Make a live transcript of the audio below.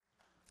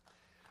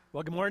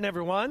Well, good morning,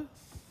 everyone.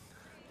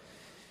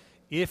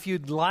 If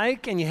you'd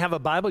like and you have a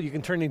Bible, you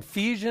can turn to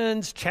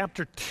Ephesians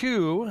chapter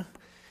 2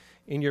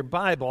 in your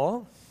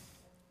Bible.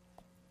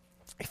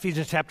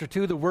 Ephesians chapter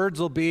 2, the words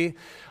will be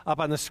up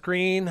on the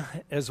screen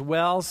as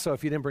well, so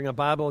if you didn't bring a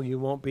Bible, you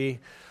won't be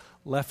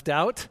left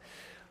out.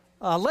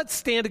 Let's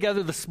stand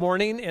together this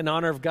morning in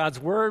honor of God's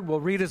Word.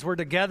 We'll read His Word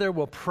together,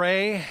 we'll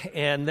pray,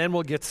 and then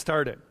we'll get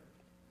started.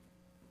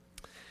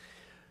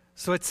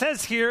 So it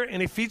says here in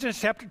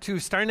Ephesians chapter 2,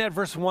 starting at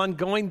verse 1,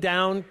 going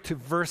down to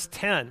verse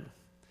 10.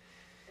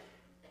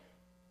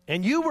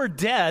 And you were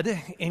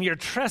dead in your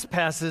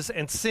trespasses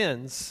and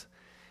sins,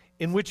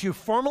 in which you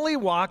formerly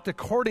walked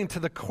according to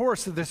the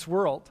course of this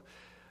world,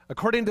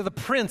 according to the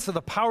prince of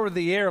the power of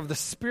the air, of the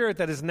spirit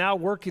that is now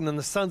working in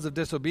the sons of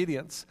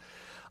disobedience.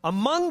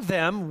 Among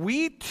them,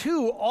 we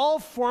too all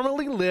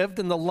formerly lived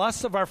in the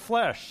lusts of our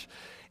flesh,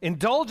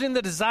 indulging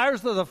the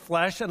desires of the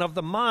flesh and of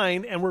the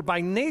mind, and were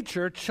by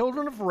nature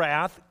children of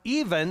wrath,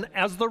 even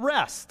as the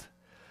rest.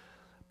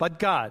 But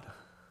God,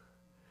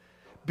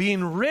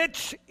 being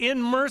rich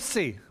in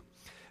mercy,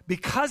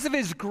 because of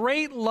His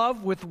great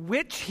love with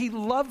which He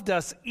loved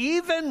us,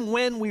 even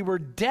when we were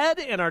dead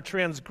in our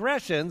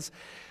transgressions,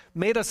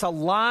 made us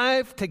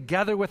alive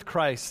together with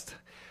Christ.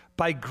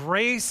 By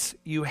grace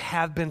you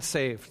have been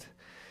saved,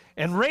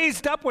 and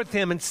raised up with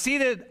Him and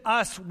seated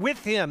us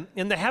with Him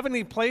in the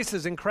heavenly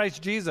places in Christ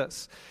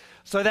Jesus,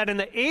 so that in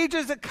the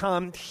ages that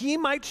come He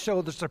might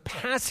show the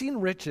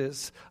surpassing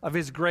riches of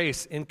His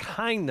grace and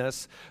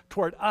kindness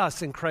toward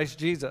us in Christ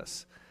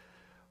Jesus.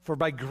 For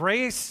by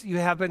grace you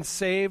have been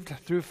saved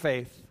through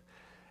faith,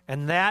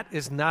 and that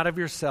is not of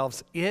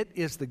yourselves. It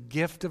is the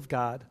gift of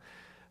God,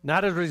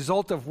 not as a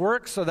result of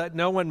works, so that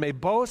no one may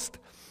boast.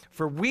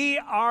 For we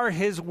are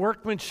His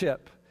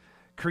workmanship,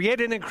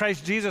 created in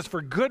Christ Jesus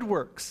for good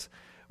works,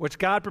 which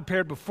God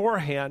prepared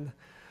beforehand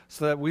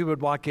so that we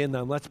would walk in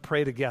them. Let's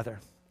pray together.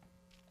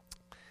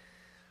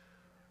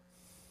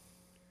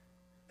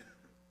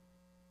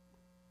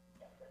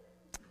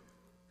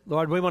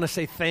 Lord, we want to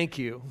say thank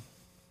you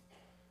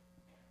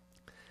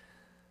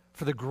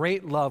for the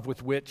great love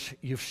with which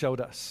you've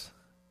showed us,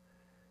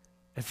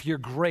 and for your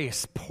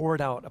grace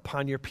poured out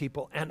upon your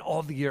people and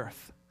all the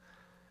earth.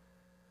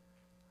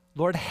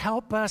 Lord,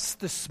 help us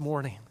this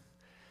morning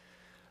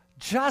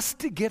just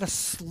to get a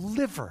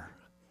sliver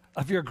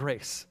of your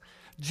grace,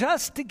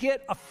 just to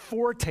get a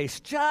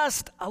foretaste,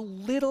 just a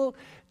little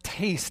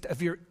taste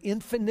of your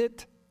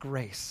infinite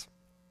grace.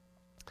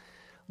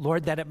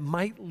 Lord, that it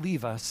might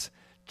leave us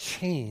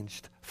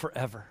changed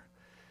forever.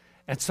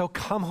 And so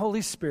come,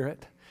 Holy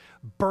Spirit,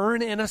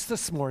 burn in us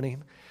this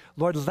morning.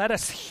 Lord, let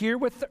us hear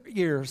with our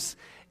ears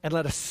and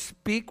let us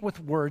speak with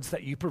words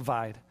that you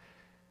provide.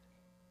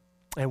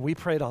 And we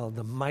pray it all in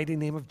the mighty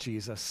name of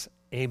Jesus.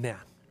 Amen.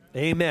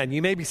 Amen.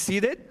 You may be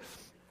seated.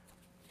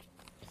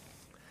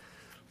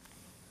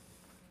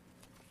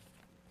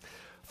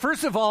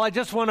 First of all, I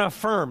just want to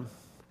affirm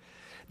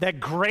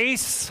that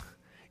grace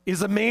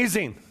is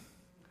amazing.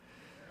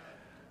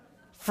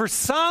 For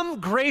some,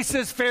 grace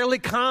is fairly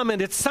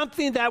common. It's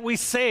something that we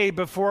say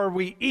before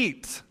we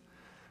eat.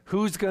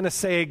 Who's going to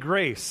say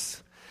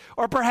grace?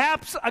 Or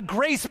perhaps a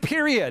grace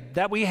period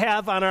that we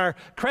have on our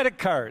credit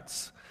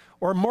cards,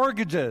 or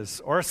mortgages,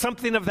 or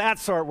something of that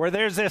sort, where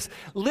there's this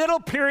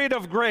little period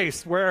of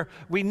grace where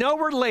we know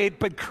we're late,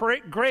 but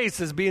grace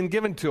is being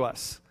given to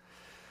us.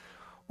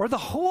 Or the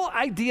whole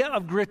idea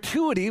of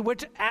gratuity,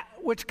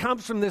 which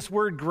comes from this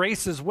word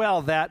grace as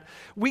well, that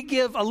we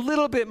give a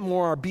little bit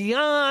more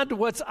beyond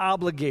what's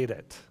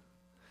obligated.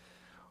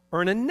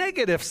 Or in a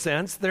negative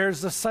sense,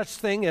 there's a such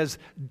thing as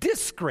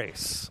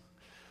disgrace,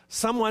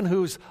 someone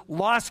who's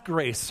lost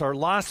grace or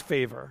lost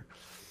favor.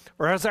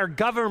 Or as our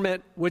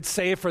government would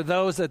say for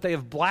those that they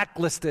have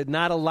blacklisted,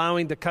 not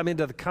allowing to come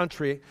into the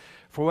country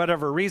for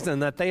whatever reason,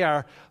 that they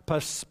are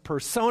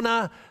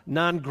persona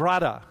non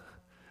grata,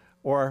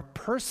 or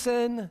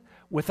person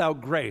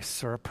without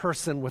grace, or a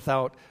person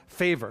without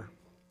favor.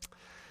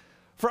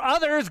 For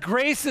others,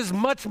 grace is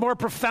much more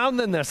profound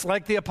than this,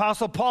 like the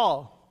Apostle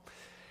Paul.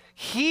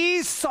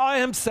 He saw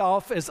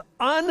himself as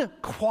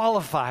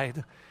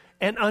unqualified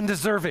and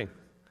undeserving.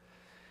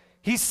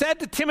 He said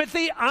to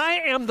Timothy,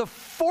 I am the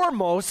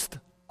foremost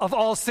of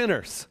all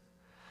sinners.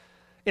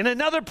 In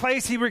another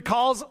place, he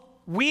recalls,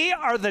 we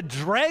are the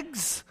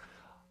dregs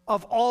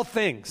of all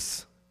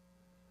things.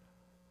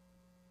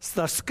 It's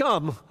the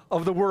scum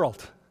of the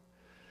world.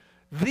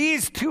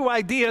 These two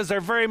ideas are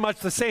very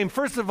much the same.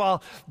 First of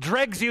all,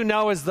 dregs, you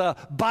know, is the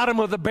bottom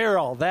of the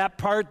barrel, that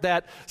part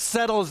that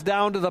settles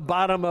down to the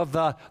bottom of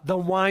the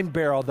wine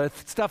barrel, the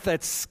stuff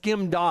that's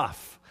skimmed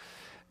off.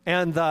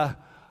 And the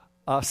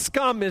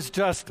scum is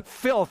just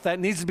filth that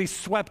needs to be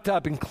swept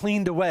up and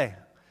cleaned away.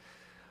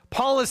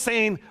 Paul is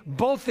saying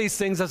both these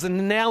things as an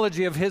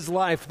analogy of his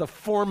life, the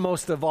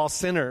foremost of all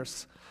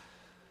sinners,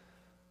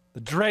 the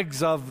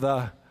dregs of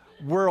the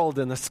world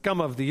and the scum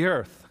of the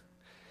earth.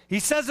 He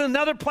says in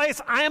another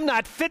place, I am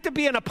not fit to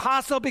be an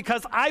apostle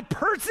because I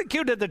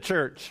persecuted the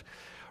church,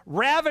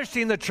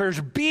 ravishing the church,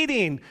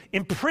 beating,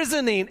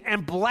 imprisoning,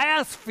 and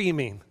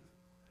blaspheming.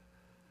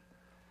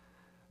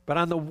 But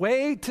on the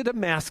way to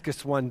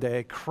Damascus one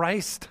day,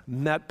 Christ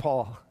met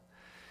Paul,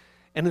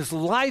 and his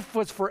life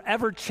was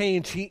forever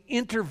changed. He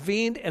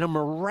intervened in a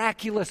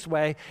miraculous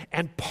way,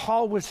 and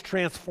Paul was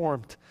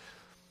transformed.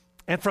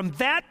 And from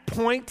that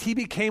point, he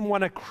became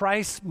one of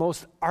Christ's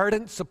most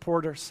ardent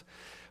supporters,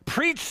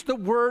 preached the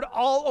word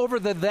all over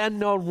the then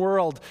known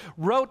world,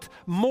 wrote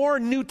more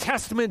New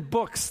Testament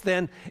books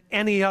than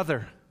any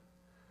other,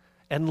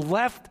 and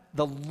left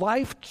the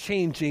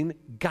life-changing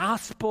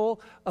gospel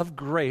of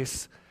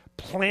grace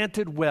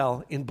planted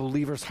well in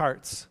believers'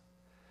 hearts.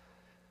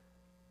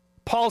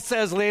 Paul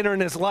says later in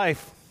his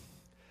life,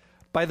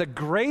 by the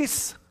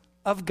grace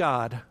of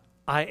God,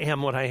 I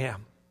am what I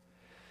am.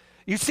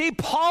 You see,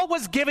 Paul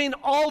was giving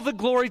all the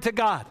glory to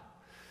God.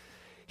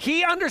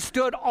 He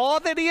understood all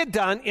that he had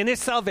done in his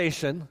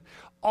salvation,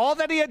 all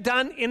that he had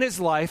done in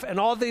his life, and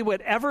all that he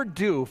would ever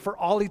do for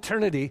all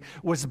eternity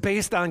was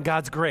based on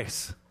God's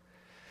grace.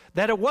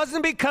 That it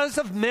wasn't because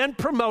of men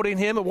promoting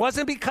him, it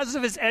wasn't because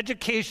of his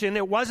education,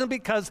 it wasn't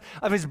because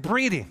of his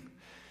breeding.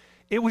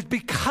 It was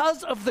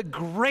because of the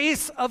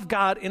grace of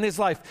God in his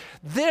life.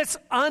 This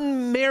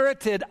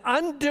unmerited,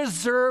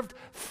 undeserved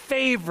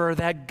favor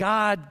that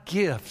God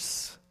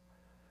gives.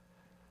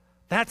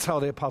 That's how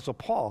the Apostle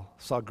Paul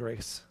saw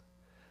grace.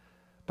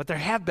 But there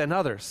have been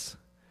others,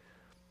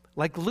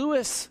 like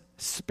Lewis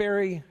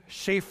Sperry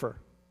Chafer,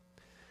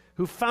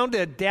 who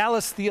founded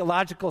Dallas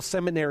Theological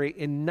Seminary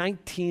in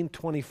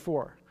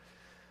 1924.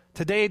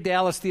 Today,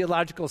 Dallas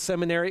Theological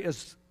Seminary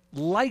is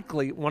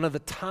likely one of the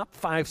top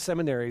 5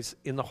 seminaries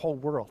in the whole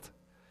world.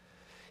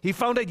 He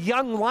founded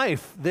Young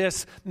Life,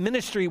 this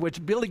ministry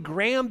which Billy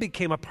Graham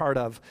became a part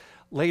of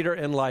later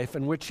in life,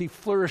 and which he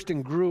flourished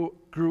and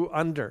grew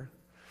under.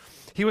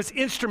 He was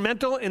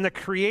instrumental in the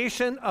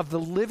creation of the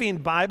Living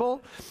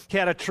Bible. He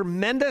had a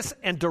tremendous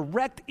and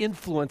direct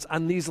influence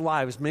on these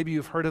lives. Maybe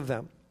you've heard of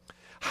them.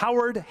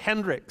 Howard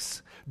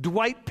Hendricks,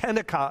 Dwight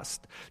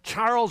Pentecost,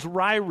 Charles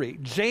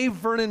Ryrie, J.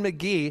 Vernon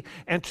McGee,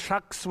 and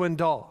Chuck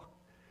Swindoll.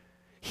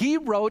 He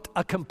wrote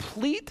a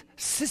complete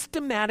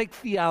systematic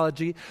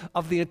theology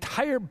of the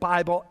entire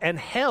Bible and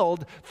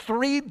held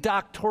 3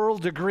 doctoral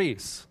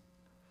degrees.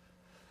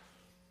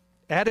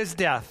 At his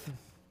death,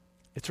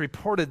 it's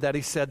reported that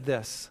he said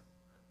this,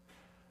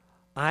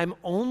 I'm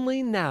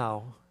only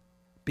now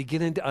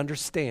beginning to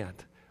understand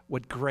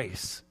what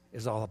grace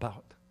is all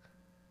about.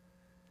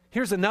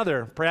 Here's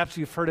another, perhaps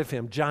you've heard of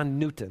him, John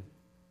Newton.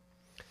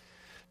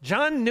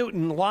 John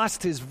Newton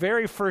lost his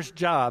very first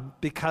job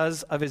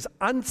because of his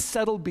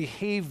unsettled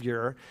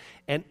behavior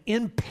and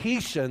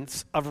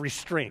impatience of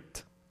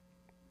restraint.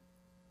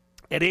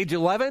 At age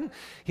 11,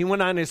 he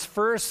went on his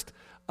first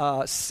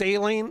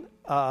sailing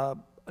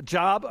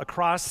job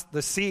across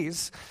the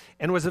seas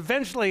and was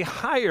eventually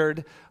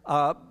hired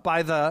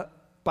by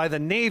the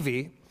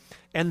Navy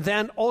and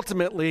then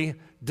ultimately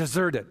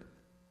deserted.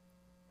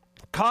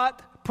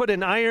 Caught, put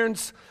in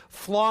irons,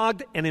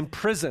 flogged, and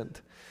imprisoned.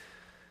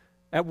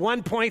 At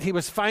one point, he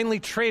was finally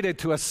traded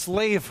to a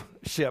slave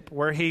ship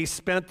where he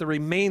spent the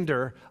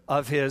remainder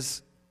of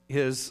his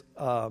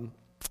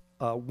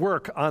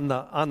work on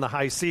the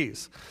high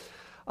seas.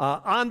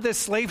 On this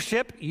slave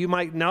ship, you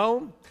might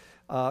know,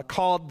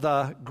 called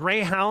the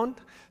Greyhound,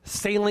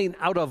 sailing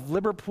out of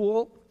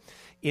Liverpool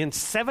in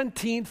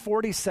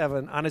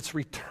 1747 on its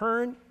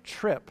return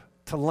trip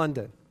to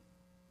London,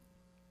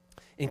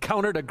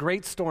 encountered a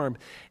great storm,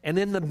 and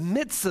in the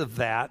midst of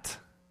that,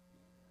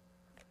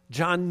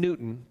 John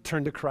Newton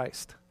turned to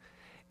Christ,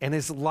 and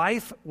his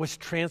life was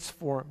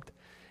transformed.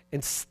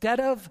 Instead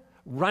of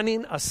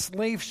running a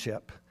slave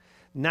ship,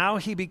 now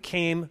he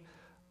became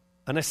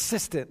an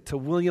assistant to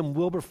William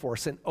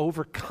Wilberforce in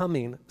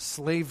overcoming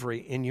slavery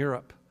in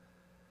Europe.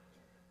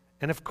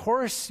 And of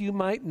course, you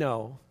might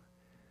know,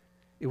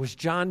 it was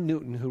John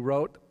Newton who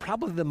wrote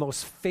probably the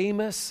most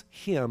famous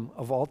hymn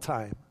of all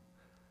time,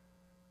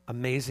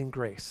 Amazing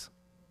Grace.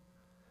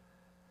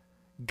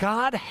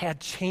 God had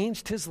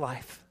changed his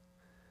life,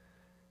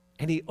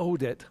 and he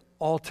owed it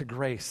all to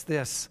grace,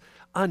 this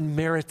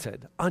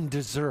unmerited,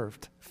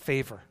 undeserved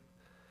favor.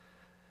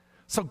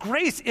 So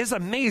grace is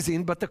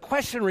amazing, but the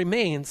question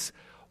remains,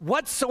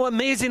 what's so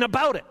amazing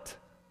about it?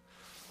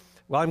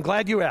 Well, I'm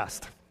glad you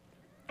asked.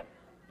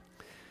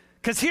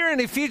 Because here in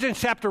Ephesians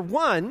chapter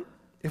 1,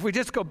 if we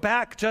just go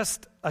back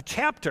just a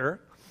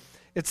chapter,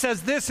 it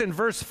says this in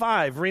verse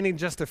 5, reading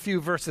just a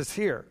few verses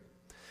here.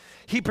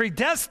 He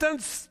predestined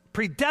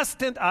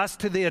us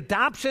to the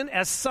adoption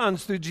as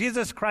sons through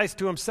Jesus Christ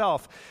to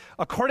himself,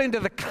 according to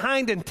the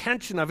kind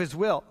intention of his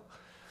will,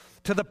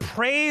 to the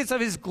praise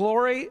of his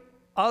glory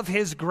of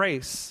his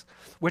grace,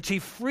 which he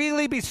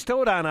freely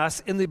bestowed on us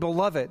in the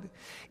beloved.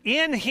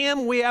 In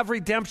him we have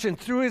redemption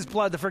through his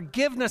blood, the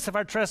forgiveness of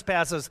our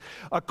trespasses,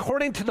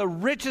 according to the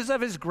riches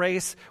of his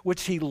grace,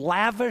 which he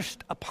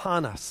lavished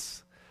upon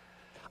us.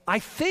 I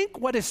think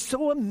what is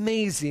so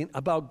amazing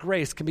about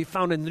grace can be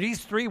found in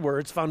these 3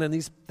 words found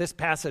in this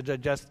passage I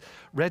just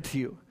read to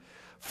you.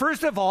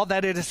 First of all,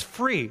 that it is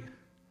free.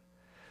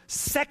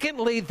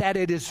 Secondly, that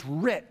it is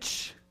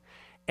rich.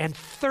 And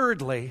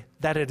thirdly,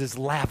 that it is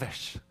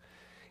lavish.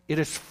 it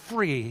is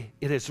free,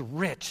 it is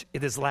rich,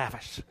 it is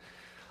lavish.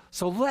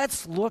 So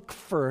let's look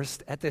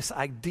first at this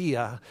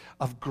idea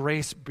of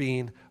grace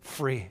being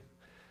free.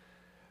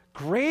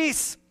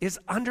 Grace is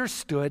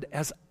understood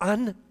as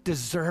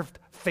undeserved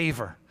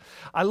favor.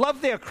 I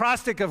love the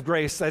acrostic of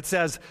grace that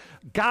says,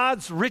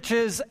 God's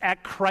riches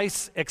at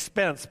Christ's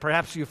expense.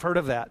 Perhaps you've heard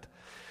of that.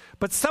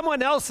 But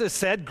someone else has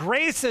said,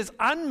 grace is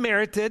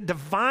unmerited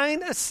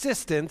divine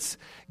assistance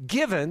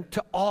given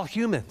to all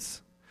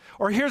humans.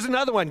 Or here's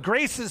another one,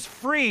 grace is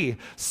free,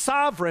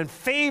 sovereign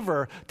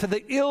favor to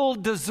the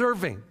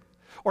ill-deserving.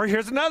 Or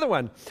here's another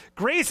one,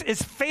 grace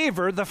is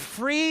favor, the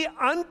free,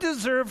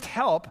 undeserved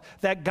help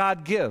that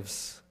God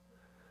gives.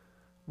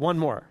 One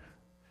more,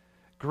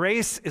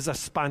 grace is a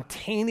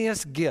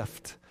spontaneous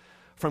gift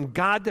from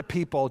God to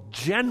people,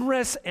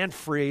 generous and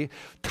free,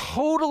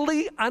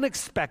 totally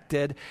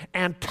unexpected,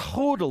 and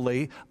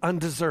totally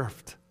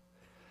undeserved.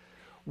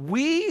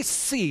 We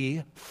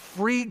see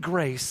free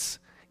grace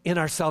in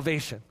our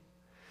salvation.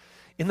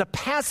 In the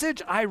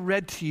passage I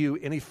read to you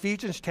in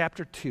Ephesians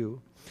chapter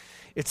 2,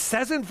 it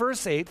says in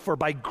verse 8, for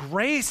by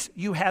grace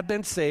you have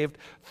been saved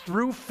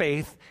through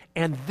faith,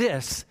 and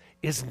this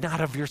is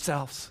not of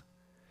yourselves.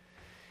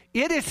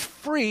 It is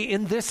free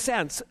in this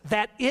sense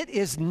that it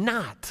is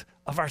not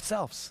of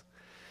ourselves.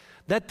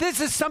 That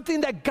this is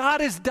something that God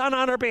has done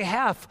on our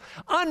behalf,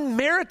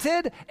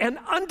 unmerited and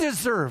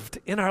undeserved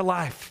in our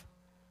life.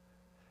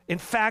 In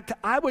fact,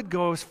 I would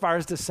go as far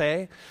as to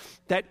say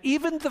that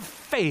even the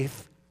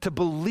faith to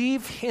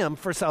believe Him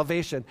for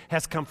salvation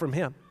has come from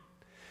Him.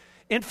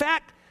 In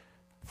fact,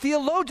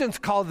 theologians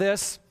call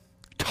this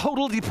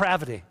total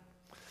depravity.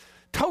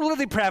 Total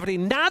depravity,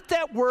 not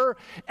that we're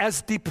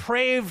as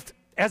depraved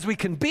as we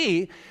can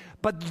be,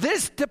 but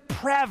this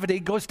depravity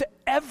goes to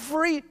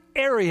every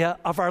area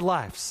of our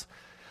lives.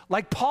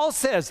 Like Paul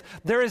says,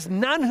 there is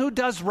none who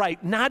does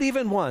right, not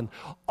even one.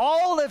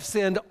 All have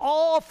sinned,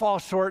 all fall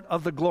short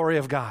of the glory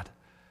of God.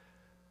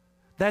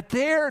 That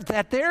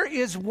there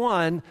is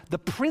one, the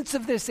prince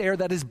of this air,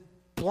 that is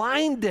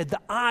blinded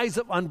the eyes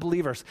of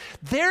unbelievers.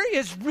 There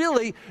is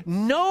really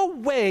no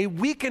way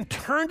we can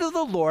turn to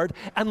the Lord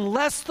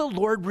unless the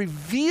Lord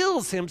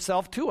reveals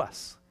Himself to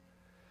us.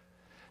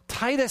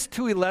 Titus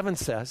 2:11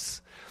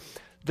 says,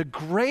 the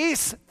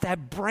grace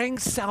that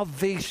brings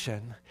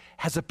salvation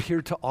has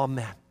appeared to all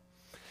men.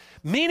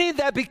 Meaning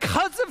that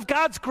because of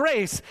God's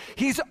grace,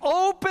 He's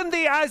opened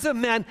the eyes of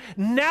men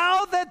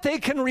now that they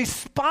can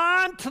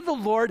respond to the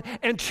Lord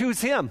and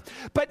choose Him.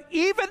 But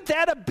even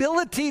that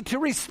ability to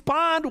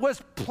respond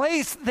was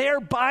placed there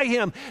by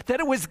Him,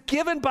 that it was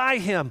given by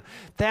Him,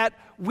 that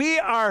we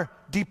are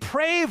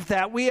depraved,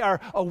 that we are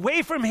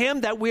away from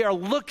Him, that we are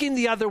looking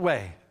the other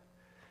way.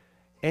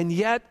 And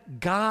yet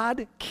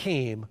God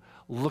came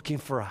looking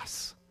for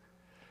us.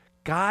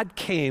 God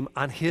came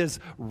on His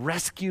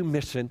rescue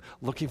mission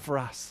looking for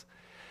us.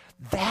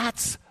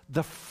 That's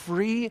the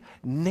free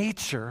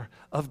nature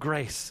of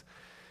grace.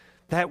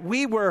 That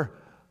we were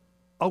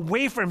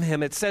away from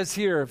Him. It says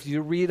here, if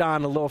you read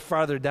on a little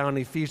farther down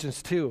in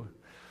Ephesians 2,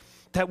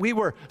 that we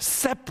were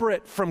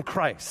separate from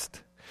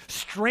Christ,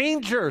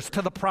 strangers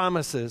to the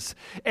promises,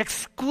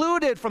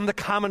 excluded from the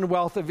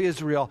commonwealth of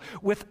Israel,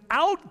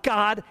 without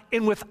God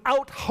and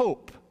without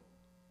hope.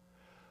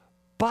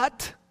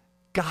 But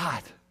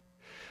God,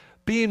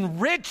 being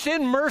rich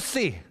in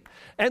mercy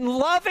and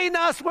loving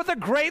us with a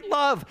great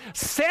love,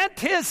 sent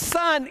His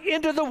Son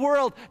into the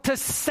world to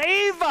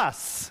save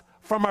us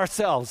from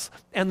ourselves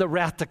and the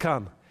wrath to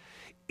come.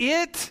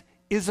 It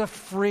is a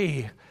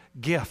free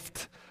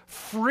gift,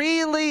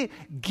 freely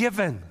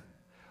given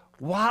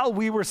while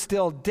we were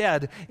still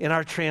dead in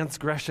our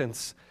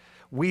transgressions.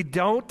 We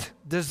don't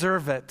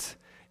deserve it,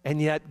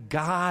 and yet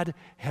God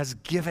has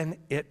given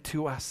it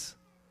to us.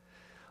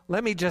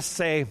 Let me just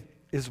say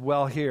as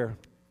well here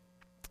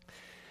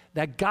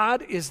that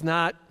God is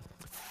not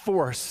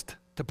forced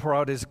to pour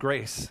out His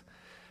grace,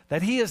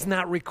 that He is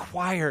not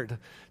required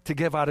to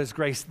give out His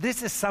grace.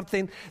 This is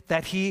something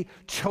that He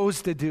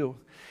chose to do,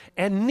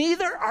 and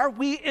neither are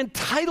we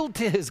entitled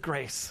to His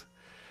grace.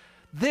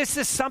 This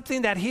is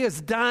something that He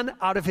has done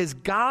out of His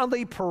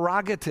godly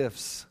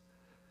prerogatives,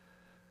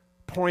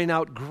 pouring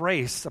out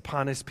grace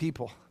upon His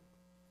people.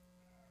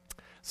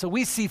 So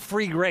we see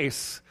free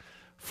grace,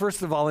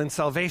 first of all, in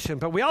salvation,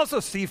 but we also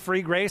see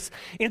free grace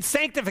in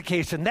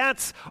sanctification.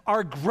 That's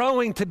our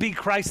growing to be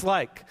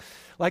Christ-like.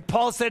 Like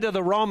Paul said to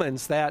the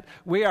Romans, that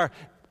we are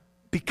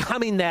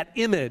becoming that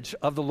image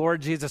of the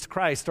Lord Jesus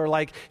Christ. Or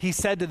like he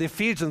said to the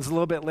Ephesians a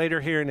little bit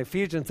later here in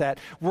Ephesians, that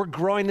we're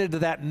growing into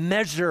that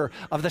measure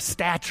of the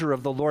stature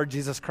of the Lord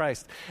Jesus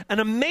Christ. An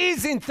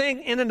amazing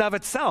thing in and of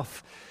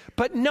itself.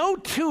 But know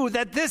too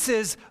that this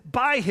is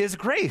by His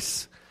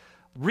grace.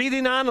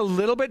 Reading on a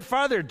little bit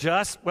farther,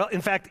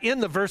 in fact, in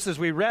the verses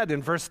we read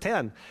in verse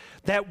 10,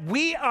 that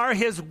we are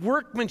His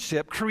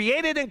workmanship,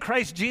 created in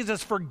Christ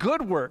Jesus for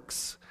good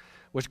works,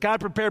 which God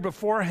prepared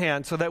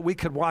beforehand so that we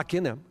could walk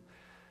in Him.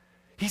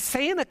 He's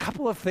saying a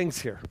couple of things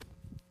here.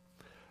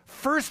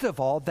 First of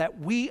all, that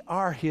we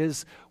are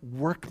His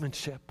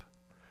workmanship,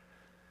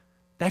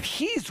 that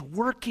He's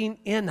working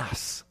in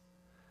us.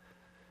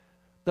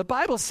 The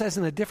Bible says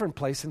in a different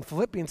place, in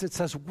Philippians, it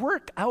says,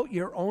 work out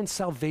your own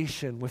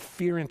salvation with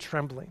fear and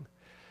trembling.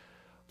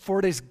 For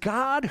it is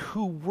God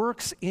who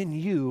works in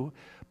you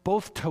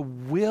both to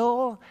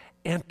will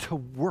and to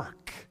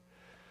work.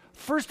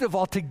 First of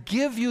all, to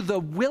give you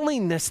the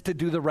willingness to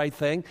do the right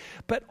thing,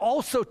 but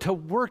also to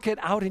work it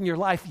out in your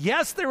life.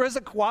 Yes, there is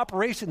a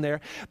cooperation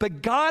there,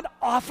 but God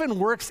often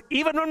works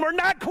even when we're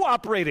not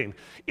cooperating.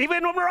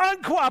 Even when we're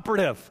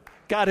uncooperative,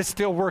 God is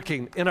still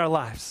working in our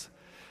lives.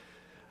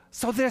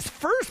 So this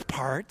first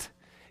part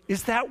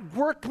is that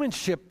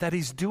workmanship that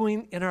he's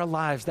doing in our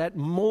lives, that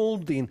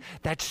molding,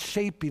 that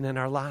shaping in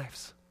our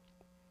lives.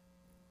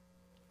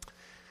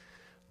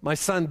 My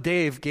son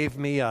Dave gave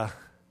me a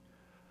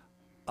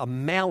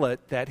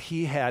mallet that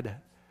he had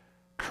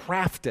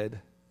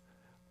crafted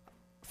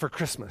for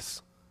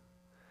Christmas.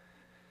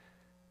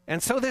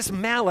 And so this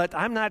mallet,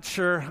 I'm not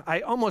sure,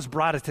 I almost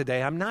brought it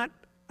today. I'm not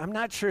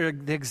sure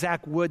the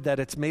exact wood that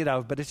it's made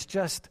of, but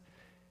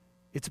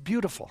it's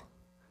beautiful.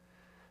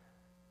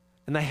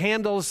 And the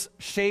handle's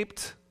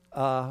shaped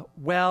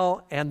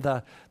well, and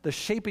the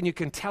shaping, you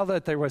can tell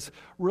that there was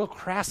real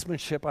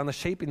craftsmanship on the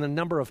shaping. The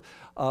number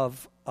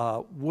of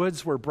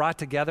woods were brought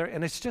together,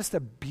 and it's just a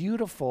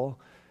beautiful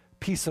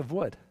piece of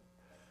wood.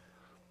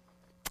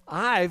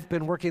 I've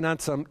been working on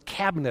some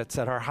cabinets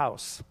at our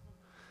house.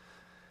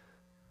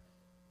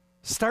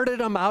 Started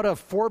them out of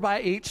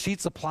 4x8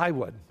 sheets of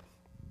plywood.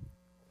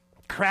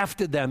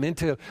 Crafted them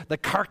into the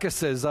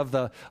carcasses of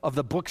the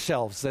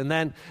bookshelves, and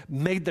then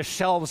made the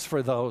shelves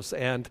for those,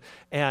 and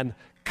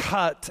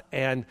cut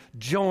and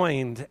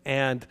joined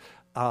and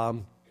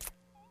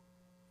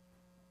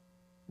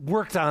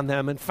worked on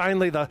them. And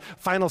finally, the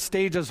final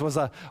stages was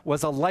a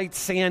light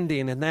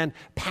sanding, and then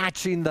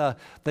patching the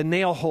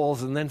nail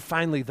holes, and then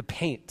finally the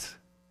paint.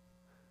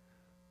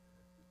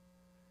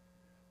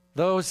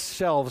 Those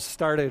shelves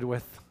started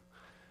with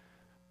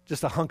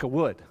just a hunk of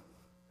wood.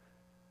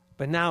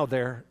 But now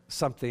they're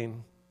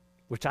something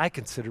which I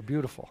consider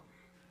beautiful.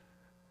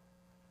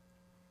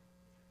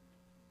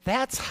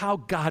 That's how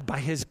God, by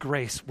his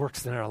grace,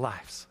 works in our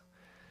lives.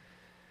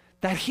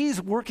 That he's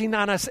working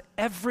on us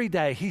every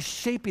day. He's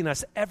shaping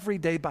us every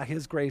day by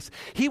his grace.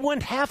 He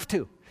wouldn't have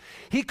to.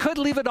 He could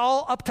leave it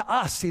all up to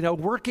us,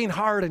 working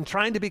hard and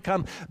trying to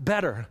become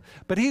better.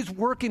 But he's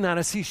working on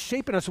us. He's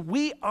shaping us.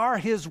 We are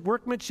his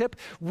workmanship.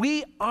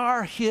 We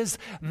are his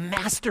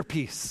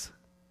masterpiece.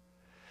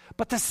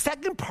 But the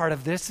second part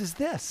of this is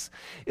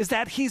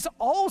that he's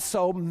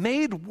also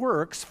made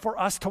works for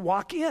us to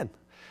walk in.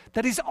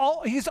 That he's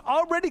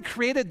already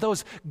created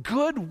those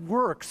good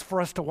works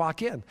for us to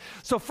walk in.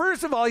 So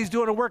first of all, he's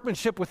doing a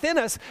workmanship within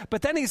us,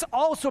 but then he's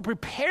also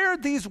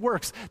prepared these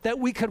works that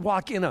we could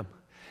walk in them.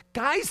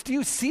 Guys, do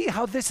you see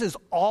how this is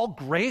all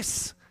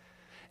grace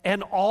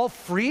and all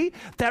free?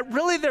 That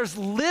really there's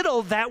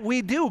little that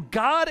we do.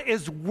 God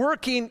is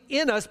working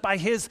in us by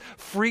his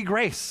free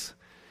grace.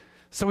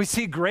 So we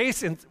see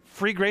grace and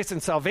free grace in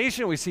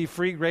salvation. We see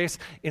free grace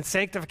in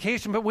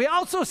sanctification, but we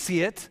also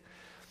see it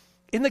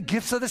in the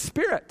gifts of the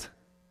Spirit.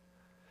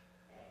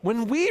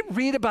 When we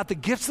read about the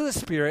gifts of the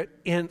Spirit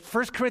in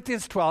 1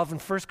 Corinthians 12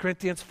 and 1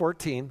 Corinthians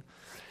 14,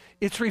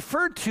 it's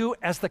referred to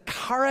as the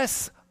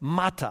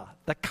charismata.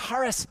 The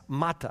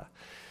charismata.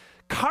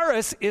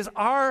 Charis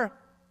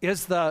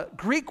is the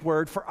Greek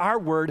word for our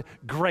word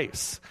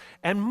grace.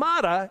 And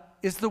mata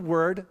is the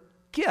word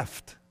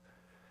gift.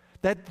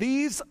 That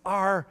these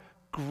are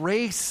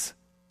grace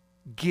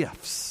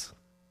gifts.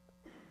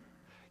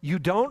 You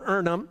don't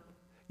earn them.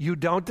 You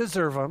don't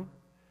deserve them.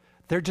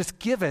 They're just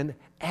given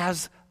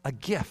as a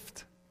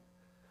gift.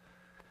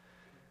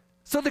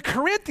 So the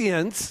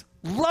Corinthians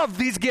loved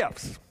these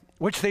gifts,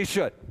 which they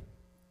should.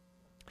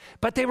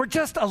 But they were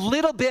just a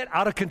little bit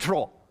out of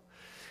control.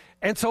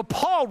 And so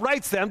Paul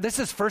writes them, this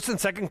is 1st and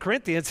 2nd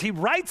Corinthians, he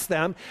writes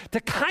them to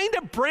kind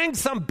of bring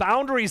some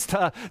boundaries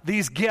to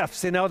these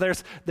gifts.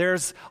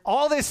 There's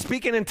all this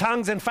speaking in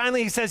tongues, and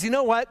finally he says, you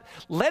know what?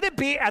 Let it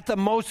be at the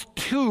most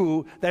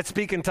 2 that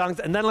speak in tongues,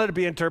 and then let it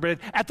be interpreted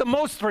at the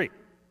most 3.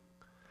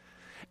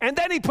 And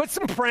then he puts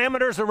some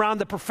parameters around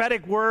the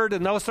prophetic word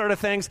and those sort of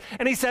things,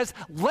 and he says,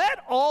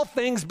 let all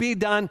things be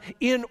done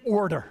in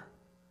order.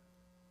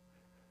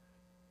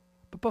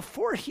 But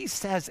before he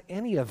says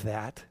any of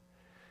that,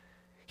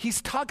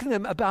 he's talking to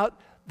them about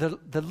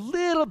the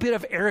little bit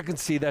of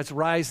arrogancy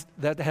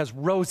that has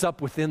rose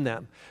up within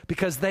them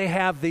because they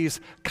have these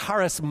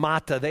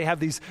charismata, they have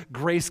these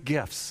grace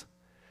gifts.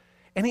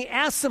 And he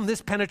asks them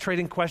this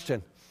penetrating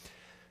question.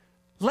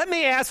 Let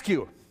me ask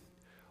you,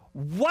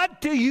 what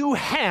do you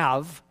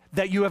have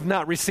that you have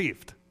not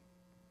received?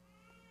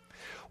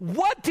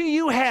 What do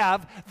you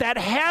have that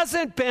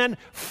hasn't been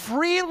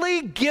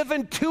freely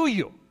given to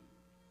you?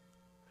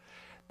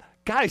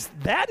 Guys,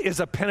 that is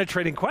a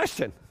penetrating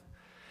question.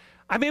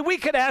 I mean, we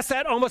could ask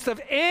that almost of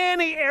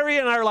any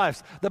area in our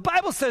lives. The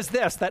Bible says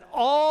this, that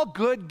all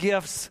good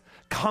gifts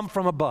come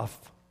from above.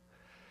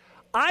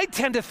 I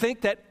tend to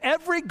think that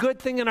every good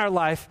thing in our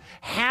life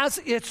has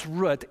its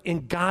root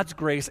in God's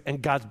grace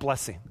and God's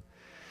blessing.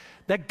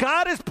 That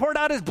God has poured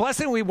out his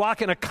blessing. We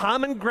walk in a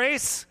common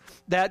grace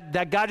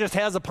that God just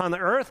has upon the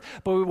earth,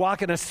 but we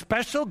walk in a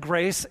special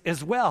grace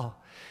as well.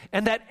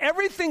 And that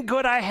everything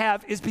good I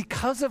have is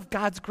because of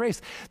God's grace.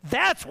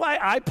 That's why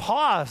I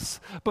pause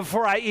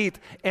before I eat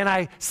and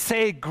I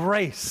say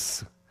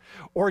grace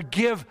or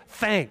give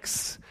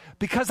thanks,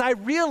 because I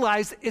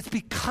realize it's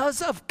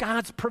because of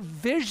God's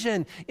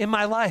provision in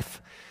my life.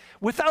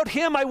 Without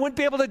him, I wouldn't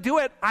be able to do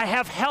it. I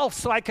have health,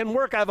 so I can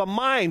work. I have a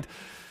mind.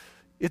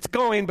 It's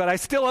going, but I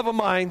still have a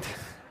mind.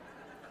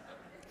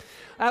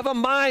 I have a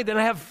mind and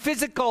I have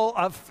physical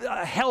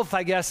health,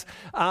 I guess,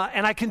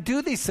 and I can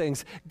do these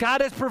things.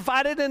 God has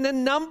provided in a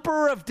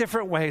number of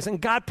different ways, and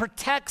God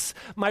protects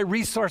my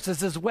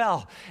resources as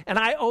well. And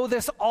I owe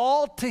this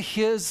all to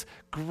his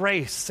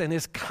grace and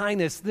his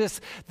kindness,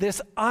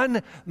 this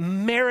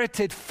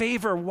unmerited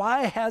favor.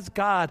 Why has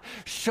God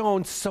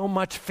shown so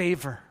much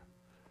favor?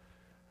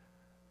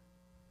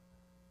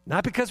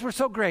 Not because we're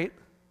so great,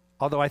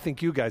 although I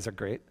think you guys are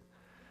great.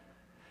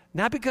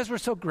 Not because we're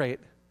so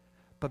great,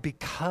 but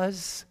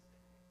because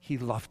he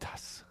loved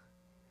us.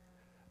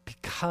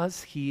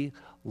 Because he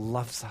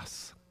loves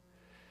us.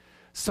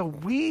 So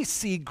we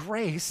see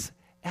grace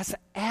as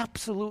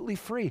absolutely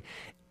free.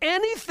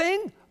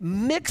 Anything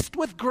mixed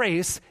with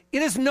grace,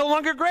 it is no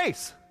longer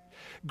grace.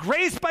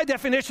 Grace, by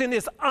definition,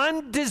 is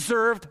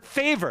undeserved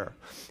favor.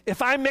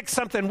 If I mix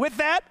something with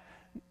that,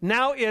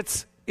 now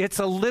it's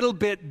a little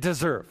bit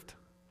deserved.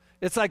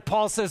 It's like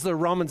Paul says to the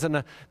Romans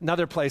in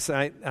another place,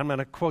 and I'm going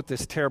to quote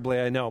this terribly,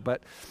 I know,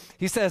 but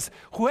he says,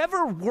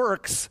 whoever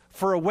works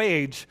for a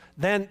wage,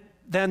 then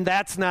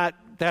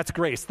that's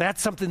grace.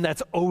 That's something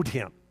that's owed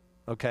him,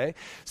 okay?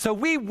 So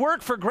we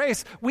work for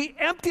grace. We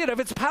empty it of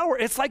its power.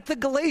 It's like the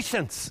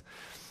Galatians.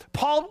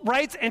 Paul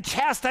writes and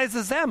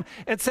chastises them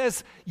and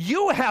says,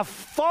 you have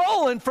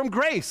fallen from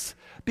grace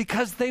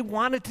because they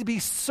wanted to be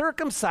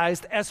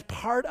circumcised as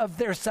part of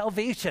their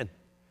salvation.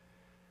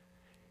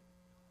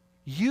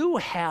 You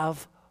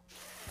have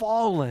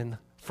fallen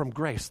from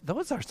grace.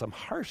 Those are some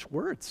harsh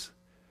words.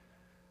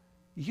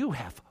 You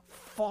have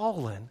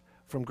fallen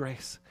from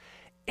grace.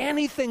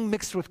 Anything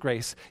mixed with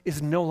grace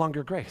is no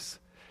longer grace.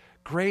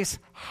 Grace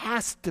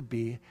has to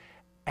be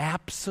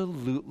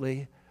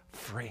absolutely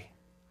free.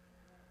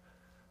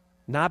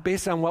 Not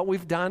based on what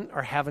we've done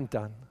or haven't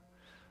done.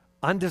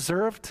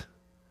 Undeserved,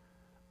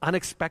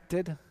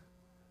 unexpected,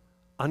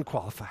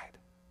 unqualified.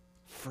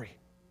 Free.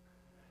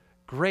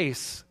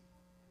 Grace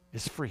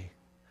is free.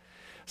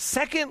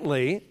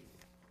 Secondly,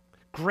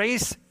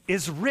 grace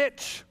is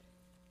rich.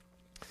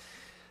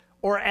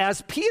 Or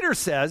as Peter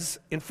says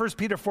in 1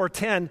 Peter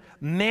 4:10,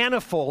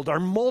 manifold or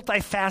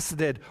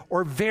multifaceted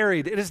or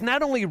varied. It is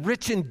not only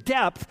rich in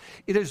depth,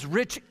 it is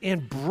rich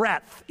in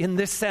breadth in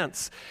this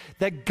sense,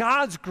 that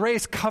God's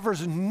grace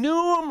covers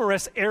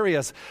numerous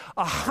areas.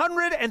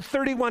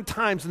 131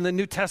 times in the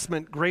New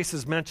Testament, grace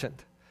is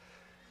mentioned.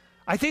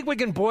 I think we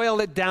can boil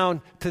it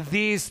down to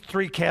these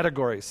three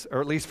categories,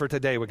 or at least for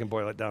today, we can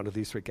boil it down to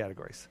these three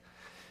categories.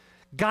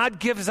 God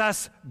gives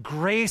us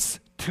grace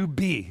to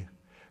be.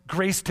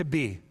 Grace to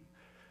be.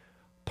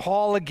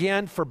 Paul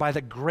again, for by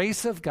the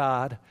grace of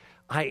God,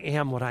 I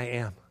am what I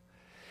am.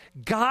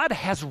 God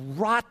has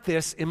wrought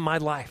this in my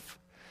life.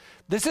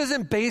 This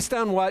isn't based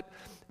on what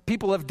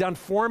people have done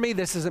for me.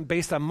 This isn't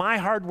based on my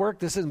hard work.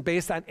 This isn't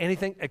based on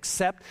anything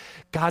except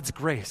God's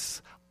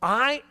grace.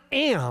 I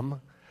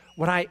am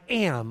what I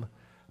am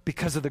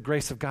because of the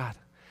grace of God.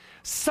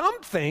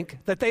 Some think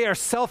that they are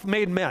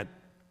self-made men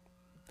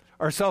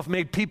or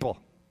self-made people.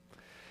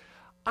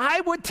 I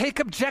would take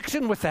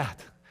objection with that.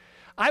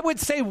 I would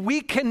say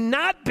we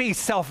cannot be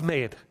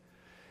self-made.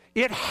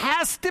 It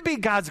has to be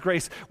God's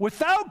grace.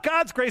 Without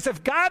God's grace,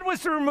 if God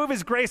was to remove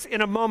his grace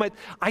in a moment,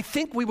 I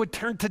think we would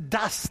turn to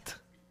dust.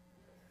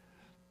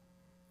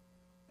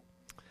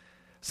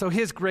 So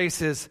his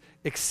grace is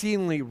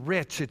exceedingly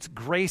rich. It's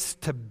grace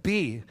to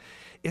be.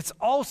 It's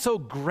also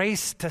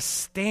grace to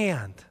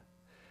stand.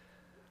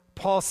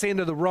 Paul saying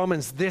to the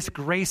Romans, this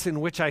grace in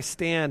which I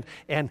stand,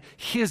 and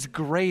his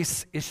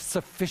grace is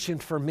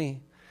sufficient for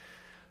me.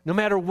 No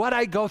matter what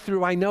I go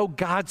through, I know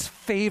God's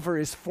favor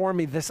is for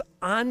me. This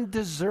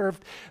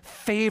undeserved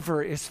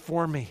favor is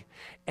for me.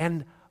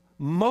 And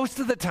most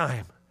of the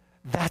time,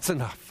 that's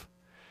enough.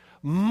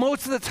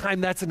 Most of the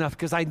time, that's enough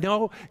because I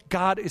know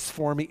God is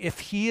for me. If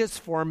he is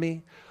for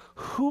me,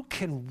 who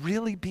can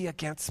really be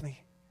against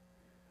me?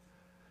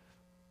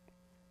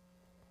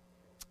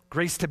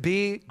 Grace to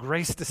be,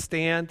 grace to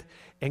stand,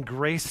 and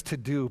grace to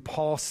do.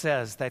 Paul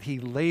says that he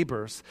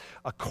labors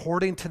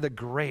according to the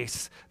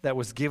grace that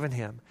was given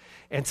him.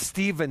 And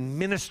Stephen,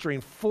 ministering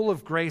full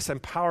of grace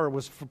and power,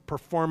 was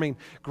performing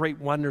great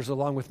wonders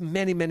along with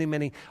many, many,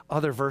 many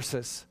other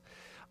verses.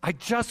 I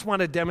just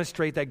want to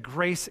demonstrate that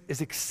grace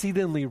is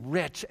exceedingly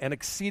rich and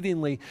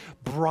exceedingly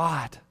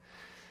broad.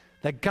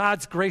 That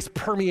God's grace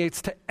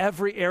permeates to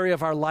every area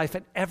of our life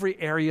and every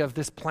area of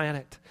this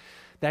planet.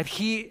 That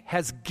he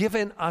has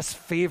given us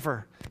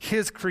favor,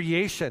 his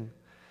creation,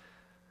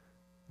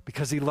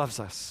 because he loves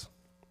us.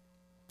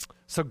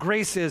 So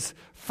grace is,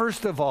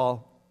 first of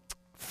all,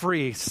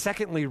 free.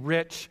 Secondly,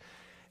 rich.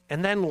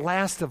 And then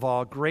last of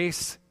all,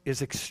 grace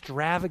is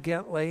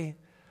extravagantly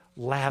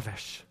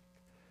lavish.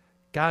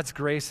 God's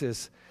grace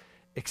is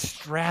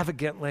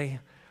extravagantly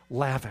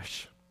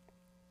lavish.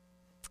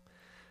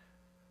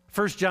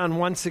 1 John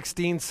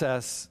 1:16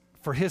 says,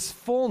 "For his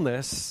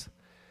fullness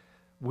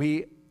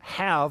we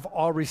have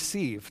all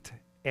received,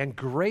 and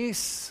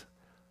grace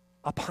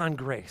upon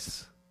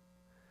grace."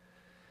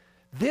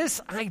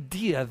 This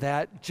idea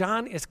that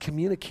John is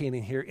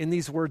communicating here in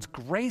these words,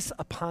 grace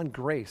upon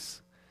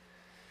grace,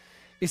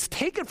 is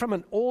taken from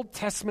an Old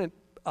Testament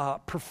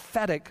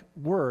prophetic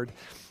word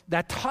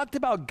that talked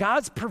about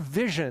God's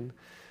provision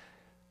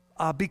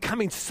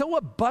becoming so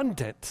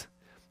abundant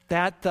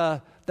that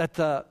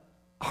the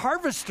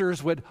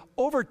harvesters would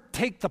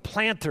overtake the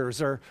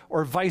planters, or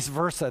vice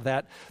versa,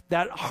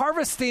 that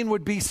harvesting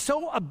would be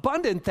so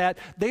abundant that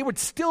they would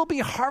still be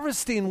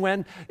harvesting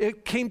when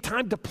it came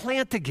time to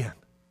plant again.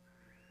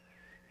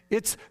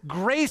 It's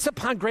grace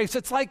upon grace.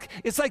 It's like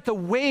the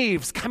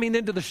waves coming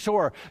into the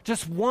shore,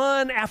 just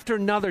one after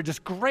another,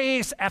 just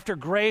grace after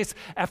grace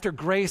after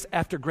grace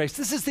after grace.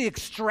 This is the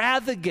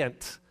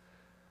extravagant,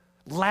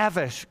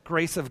 lavish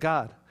grace of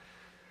God.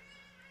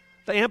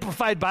 The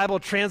Amplified Bible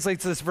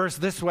translates this verse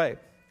this way: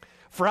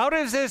 "For out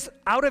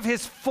of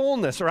his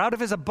fullness, or out of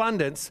his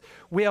abundance,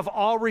 we have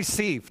all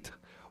received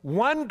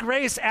one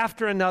grace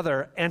after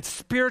another, and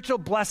spiritual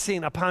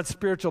blessing upon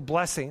spiritual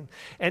blessing,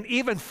 and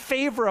even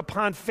favor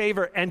upon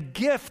favor, and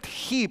gift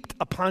heaped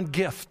upon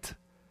gift."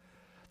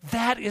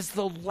 That is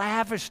the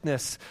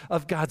lavishness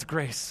of God's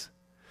grace.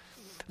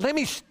 Let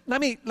me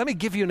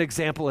give you an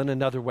example in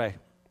another way.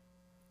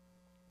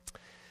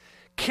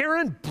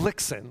 Karen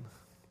Blixen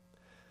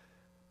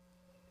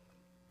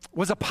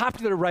was a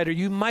popular writer.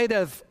 You might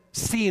have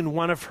seen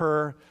one of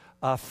her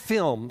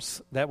films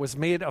that was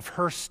made of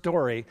her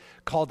story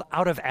called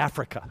Out of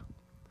Africa.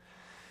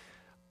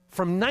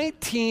 From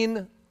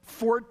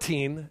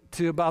 1914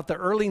 to about the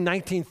early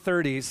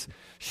 1930s,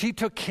 she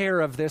took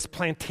care of this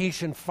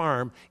plantation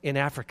farm in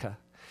Africa.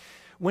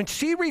 When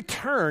she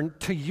returned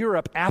to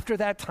Europe after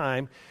that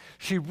time,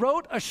 she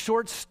wrote a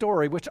short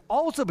story, which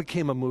also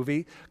became a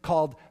movie,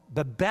 called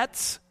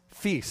Babette's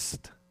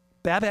Feast.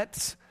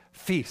 Babette's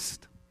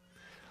Feast.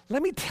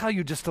 Let me tell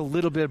you just a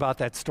little bit about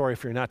that story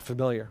if you're not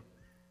familiar.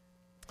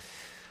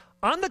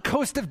 On the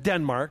coast of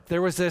Denmark,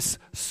 there was this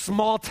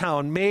small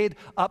town made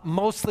up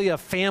mostly of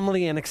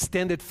family and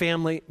extended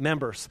family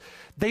members.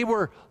 They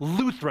were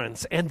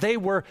Lutherans, and they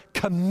were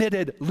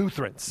committed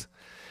Lutherans.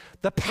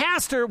 The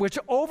pastor, which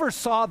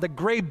oversaw, the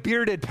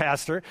gray-bearded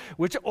pastor,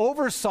 which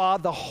oversaw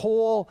the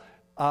whole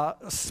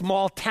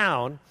small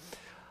town,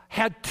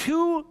 had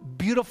two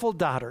beautiful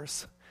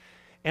daughters.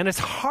 And as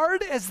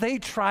hard as they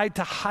tried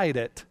to hide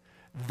it,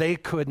 they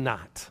could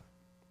not.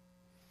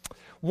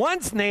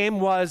 One's name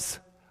was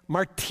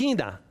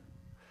Martina,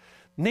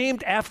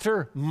 named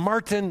after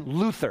Martin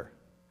Luther.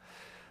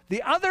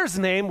 The other's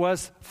name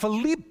was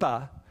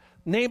Philippa,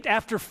 named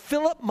after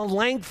Philip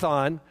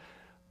Melanchthon,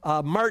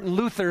 Martin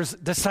Luther's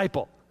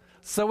disciple.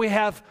 So we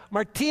have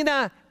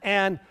Martina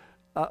and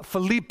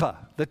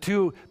Philippa, the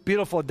two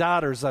beautiful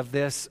daughters of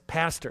this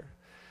pastor.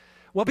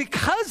 Well,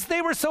 because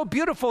they were so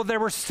beautiful, there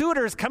were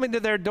suitors coming to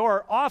their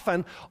door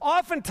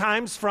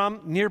oftentimes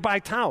from nearby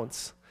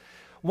towns.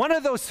 One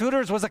of those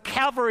suitors was a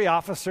cavalry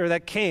officer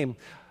that came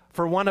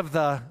for one of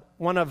the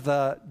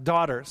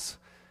daughters.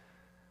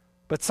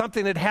 But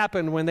something had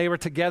happened when they were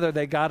together.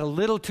 They got a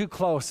little too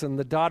close, and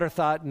the daughter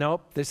thought,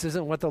 nope, this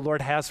isn't what the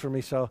Lord has for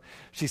me, so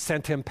she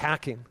sent him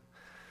packing.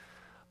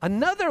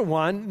 Another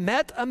one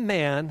met a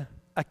man,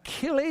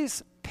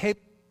 Achilles Pepe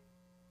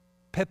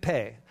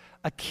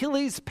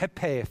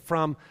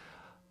from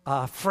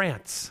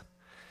France.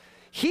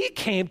 He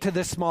came to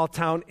this small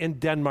town in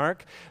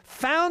Denmark,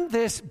 found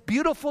this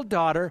beautiful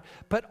daughter,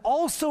 but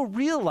also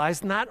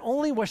realized not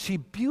only was she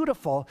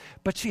beautiful,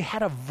 but she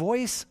had a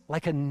voice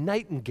like a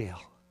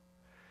nightingale.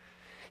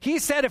 He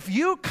said, if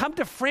you come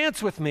to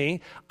France with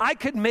me, I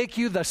could make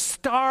you the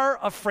star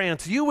of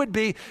France. You would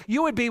be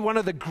one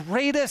of the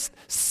greatest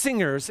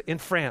singers in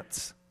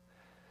France.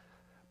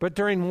 But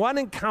during one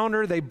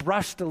encounter, they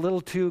brushed a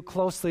little too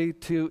closely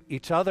to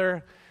each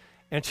other,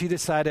 and she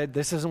decided,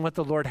 this isn't what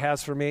the Lord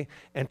has for me,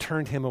 and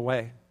turned him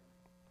away.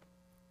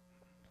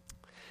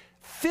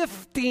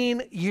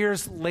 15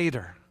 years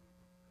later,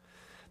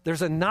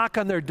 there's a knock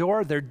on their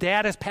door. Their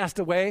dad has passed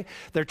away.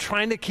 They're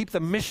trying to keep the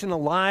mission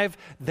alive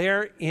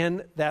there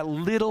in that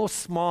little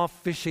small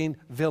fishing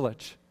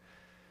village.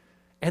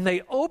 And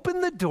they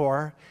open the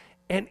door,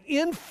 and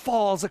in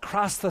falls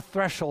across the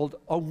threshold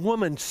a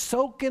woman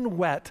soaking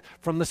wet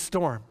from the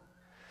storm.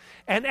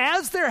 And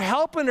as they're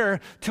helping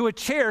her to a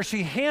chair,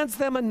 she hands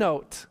them a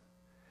note.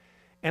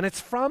 And it's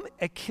from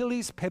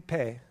Achilles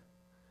Pepe.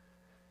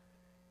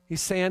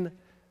 He's saying,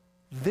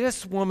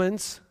 this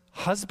woman's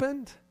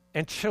husband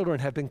and children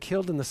have been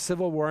killed in the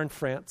civil war in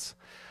France.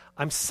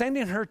 I'm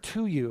sending her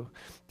to you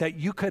that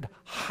you could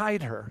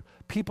hide her.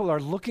 People are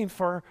looking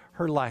for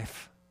her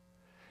life.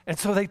 And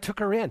so they took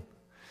her in.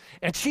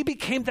 And she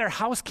became their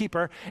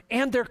housekeeper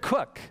and their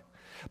cook.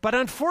 But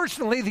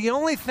unfortunately, the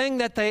only thing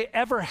that they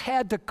ever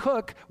had to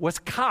cook was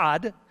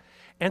cod,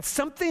 and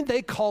something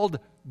they called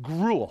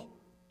gruel.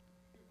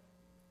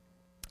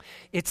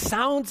 It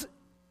sounds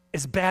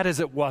as bad as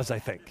it was, I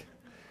think.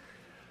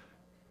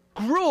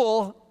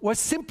 Gruel was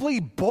simply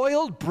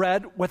boiled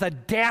bread with a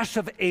dash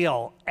of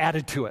ale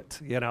added to it,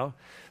 you know.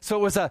 So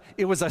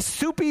it was a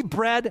soupy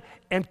bread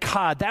and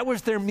cod. That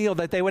was their meal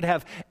that they would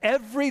have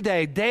every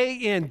day, day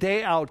in,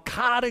 day out,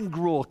 cod and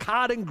gruel,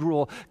 cod and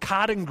gruel,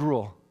 cod and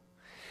gruel.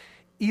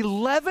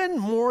 11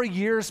 more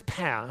years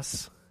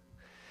pass,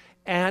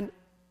 and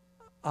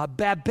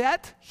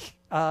Babette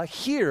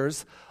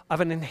hears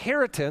of an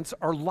inheritance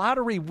or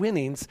lottery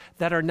winnings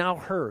that are now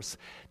hers,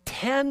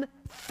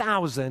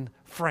 10,000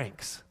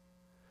 francs.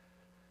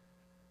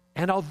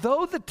 And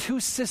although the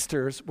two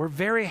sisters were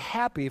very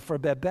happy for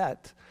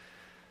Babette,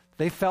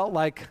 they felt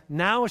like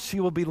now she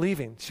will be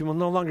leaving. She will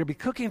no longer be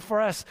cooking for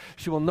us.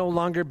 She will no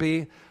longer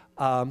be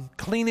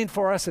cleaning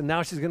for us, and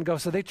now she's going to go.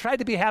 So they tried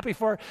to be happy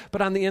for her,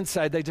 but on the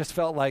inside, they just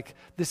felt like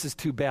this is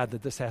too bad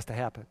that this has to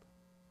happen.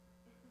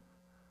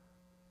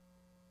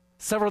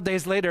 Several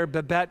days later,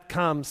 Babette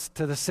comes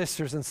to the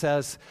sisters and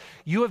says,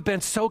 "You have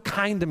been so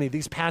kind to me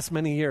these past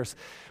many years.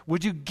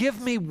 Would you give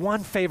me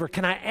one favor?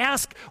 Can I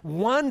ask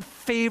one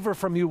favor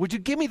from you? Would you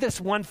give me this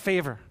one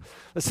favor?"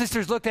 The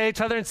sisters looked at each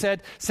other and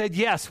said,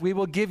 "Yes, we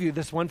will give you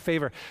this one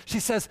favor." She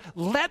says,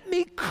 "Let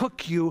me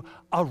cook you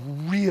a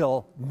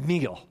real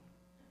meal."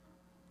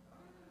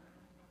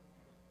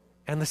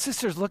 And the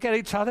sisters look at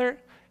each other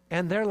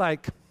and they're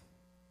like,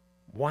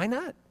 "Why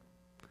not?"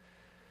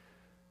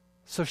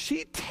 So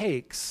she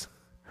takes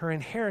her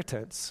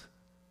inheritance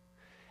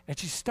and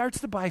she starts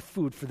to buy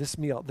food for this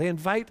meal. They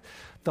invite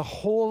the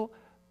whole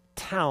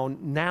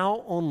town,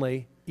 now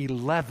only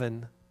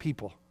 11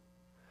 people.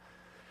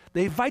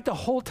 They invite the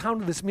whole town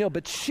to this meal,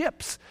 but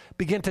ships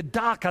begin to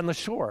dock on the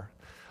shore,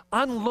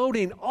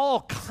 unloading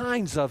all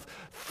kinds of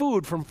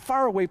food from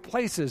faraway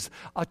places.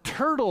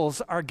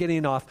 Turtles are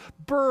getting off.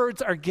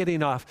 Birds are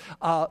getting off.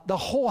 The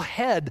whole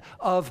head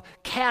of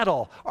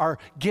cattle are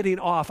getting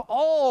off.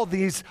 All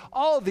these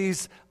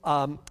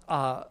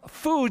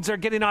foods are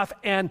getting off,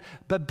 and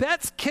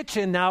Babette's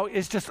kitchen now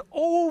is just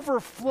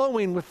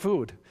overflowing with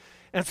food.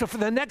 And so for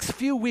the next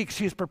few weeks,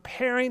 she's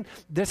preparing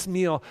this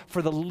meal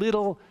for the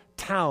little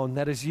town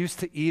that is used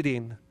to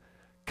eating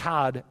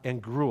cod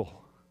and gruel.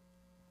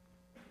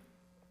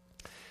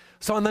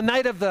 So on the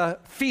night of the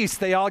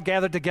feast, they all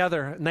gather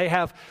together, and they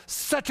have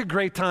such a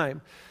great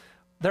time.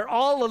 They're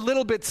all a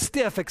little bit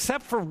stiff,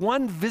 except for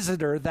one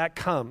visitor that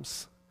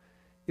comes.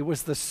 It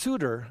was the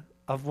suitor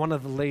of one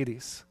of the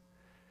ladies.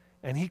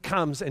 And he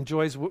comes and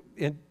joins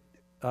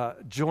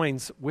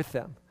with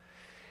them.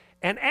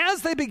 And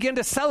as they begin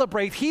to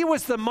celebrate, he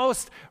was the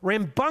most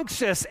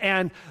rambunctious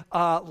and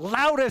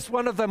loudest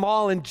one of them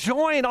all,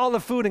 enjoying all the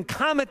food and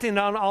commenting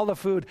on all the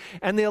food.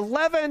 And the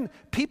 11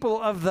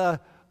 people of the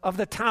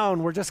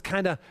town were just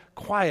kind of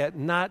quiet,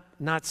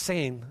 not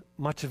saying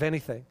much of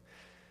anything.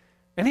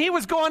 And he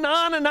was going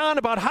on and on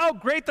about how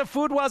great the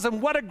food was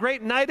and what a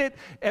great night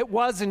it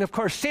was. And of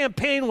course,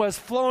 champagne was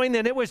flowing,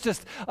 and it was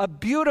just a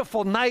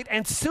beautiful night.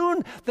 And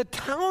soon the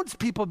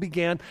townspeople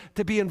began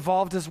to be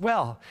involved as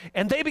well.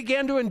 And they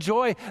began to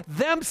enjoy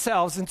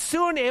themselves. And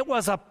soon it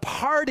was a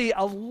party,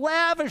 a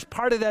lavish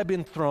party that had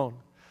been thrown.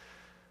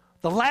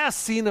 The last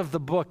scene of the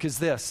book is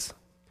this.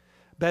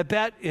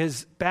 Babette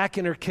is back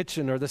in her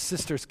kitchen, or the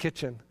sister's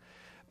kitchen,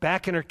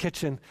 back in her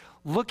kitchen,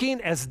 looking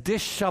as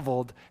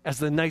disheveled as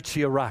the night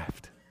she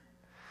arrived.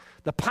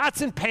 The pots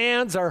and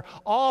pans are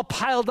all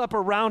piled up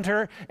around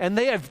her, and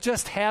they have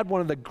just had one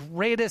of the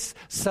greatest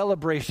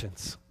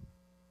celebrations.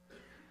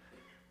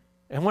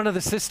 And one of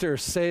the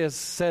sisters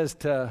says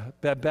to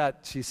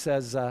Babette, she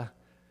says, "Well,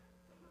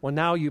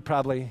 now you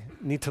probably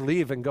need to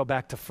leave and go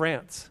back to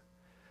France."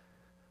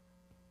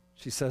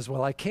 She says,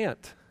 "Well, I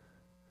can't.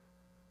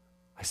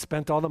 I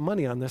spent all the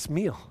money on this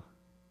meal."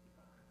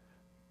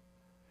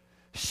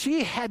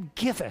 She had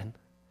given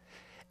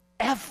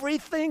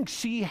everything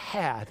she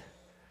had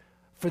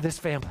for this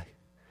family.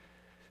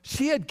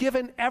 She had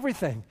given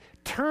everything.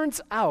 Turns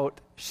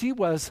out she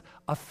was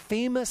a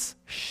famous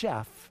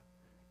chef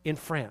in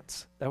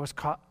France that was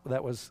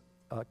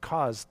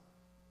caused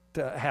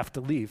to have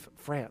to leave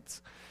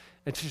France.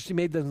 And so she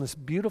made them this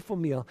beautiful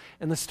meal,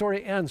 and the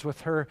story ends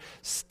with her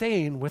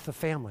staying with the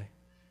family.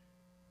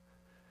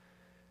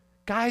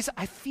 Guys,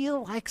 I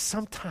feel like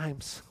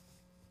sometimes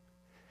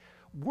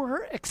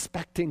we're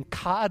expecting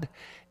cod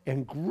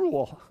and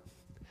gruel,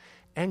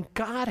 and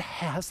God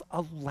has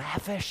a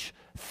lavish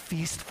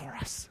feast for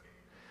us.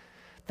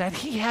 That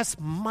He has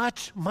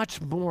much,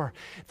 much more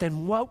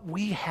than what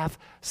we have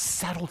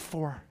settled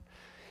for.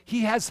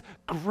 He has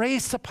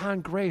grace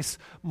upon grace,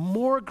 and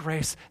more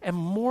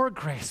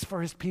grace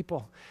for His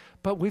people.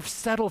 But we've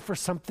settled for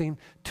something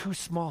too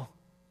small.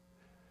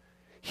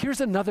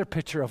 Here's another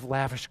picture of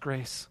lavish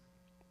grace.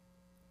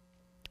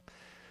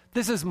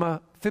 This is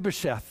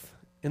Mephibosheth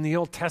in the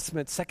Old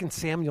Testament, 2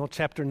 Samuel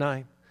chapter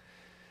 9.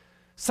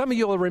 Some of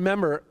you will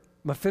remember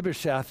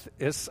Mephibosheth,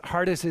 as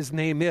hard as his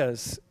name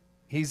is,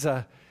 he's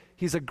a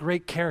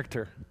great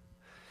character.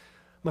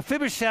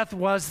 Mephibosheth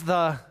was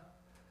the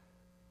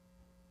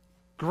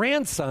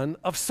grandson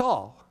of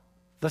Saul,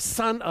 the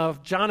son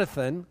of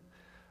Jonathan,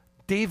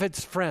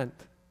 David's friend.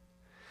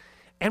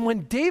 And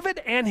when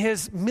David and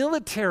his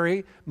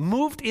military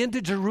moved into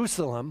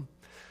Jerusalem,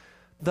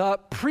 the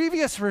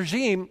previous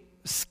regime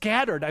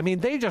scattered. I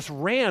mean, they just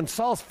ran.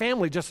 Saul's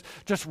family just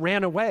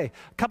ran away.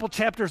 A couple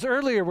chapters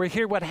earlier, we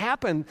hear what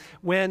happened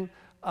when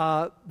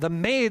the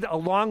maid,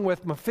 along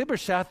with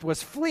Mephibosheth,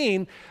 was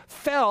fleeing,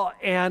 fell,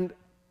 and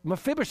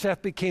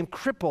Mephibosheth became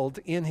crippled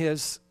in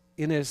his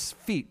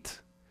feet.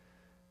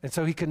 And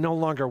so he could no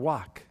longer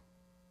walk.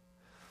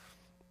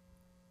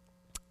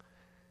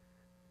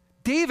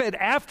 David,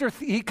 after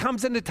he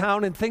comes into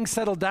town and things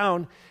settle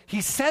down,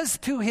 he says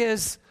to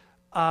his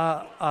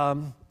not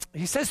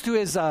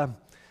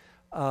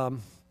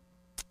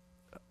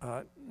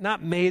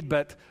maid,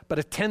 but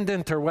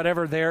attendant or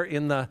whatever there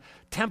in the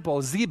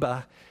temple,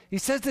 Ziba, he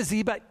says to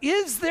Ziba,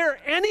 "Is there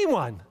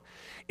anyone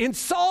in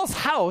Saul's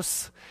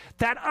house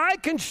that I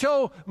can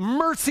show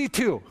mercy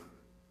to?"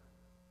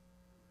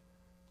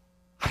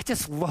 I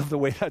just love the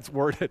way that's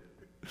worded.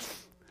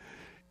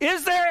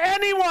 Is there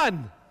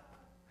anyone?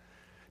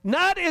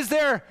 Not is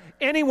there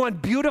anyone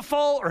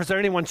beautiful, or is there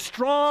anyone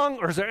strong,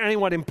 or is there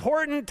anyone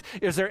important?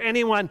 Is there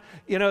anyone,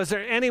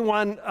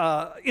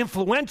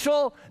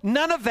 influential?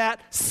 None of that.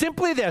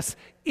 Simply this: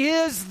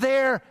 is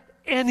there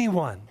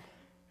anyone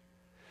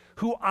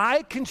who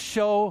I can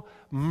show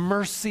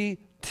mercy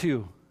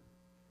to?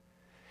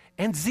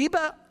 And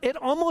Ziba, it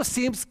almost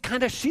seems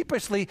kind of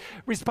sheepishly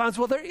responds,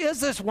 well, there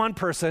is this one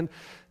person.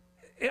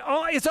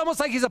 It's almost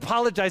like he's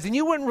apologizing.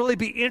 You wouldn't really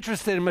be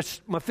interested in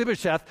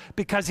Mephibosheth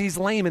because he's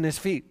lame in his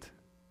feet.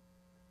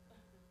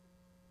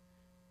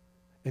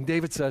 And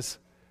David says,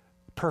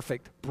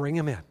 perfect, bring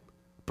him in.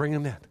 Bring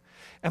him in.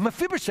 And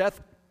Mephibosheth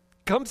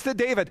comes to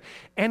David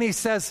and he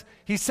says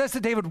to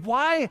David,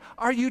 "Why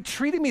are you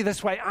treating me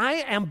this way? I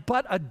am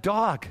but a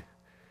dog."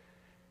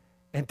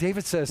 And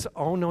David says,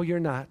 "Oh, no, you're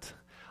not.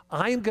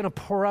 I am going to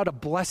pour out a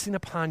blessing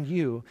upon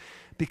you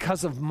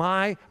because of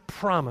my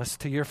promise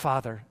to your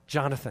father,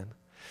 Jonathan.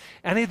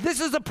 And this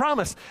is the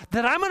promise,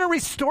 that I'm going to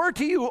restore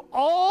to you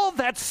all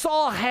that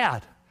Saul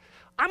had.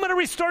 I'm going to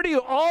restore to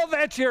you all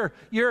that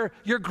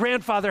your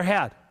grandfather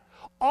had.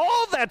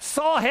 All that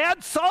Saul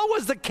had, Saul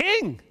was the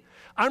king.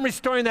 I'm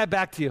restoring that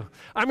back to you.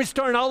 I'm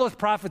restoring all those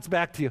prophets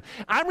back to you.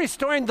 I'm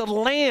restoring the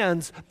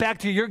lands back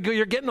to you.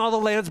 You're getting all the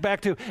lands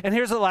back to you. And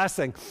here's the last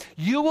thing.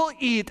 You will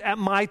eat at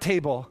my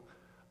table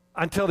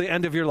until the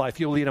end of your life.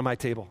 You'll eat at my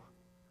table."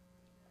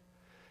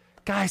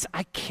 Guys,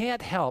 I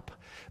can't help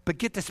but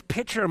get this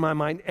picture in my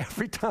mind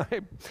every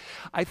time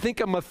I think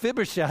of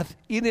Mephibosheth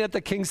eating at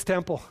the king's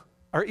temple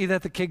or eating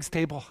at the king's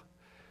table.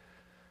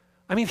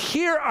 I mean,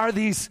 here are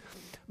these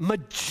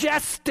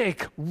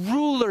majestic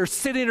rulers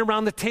sitting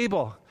around the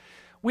table.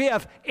 We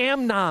have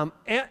Amnon,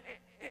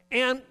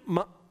 and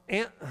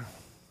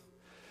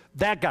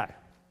that guy.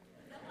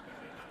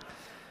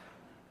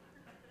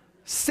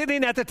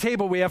 Sitting at the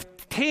table. We have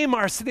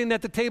Tamar sitting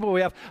at the table. We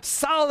have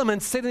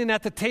Solomon sitting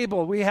at the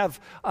table. We have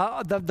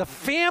the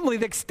family,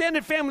 the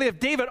extended family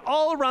of David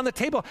all around the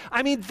table.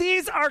 I mean,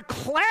 these are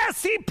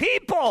classy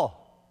people.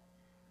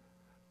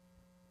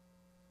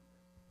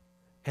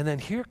 And then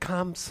here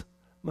comes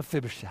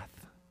Mephibosheth.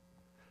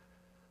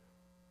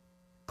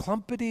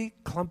 Clumpity,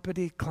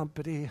 clumpity,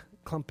 clumpity,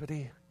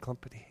 clumpity,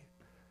 clumpity.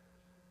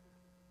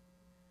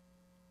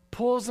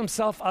 Pulls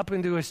himself up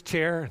into his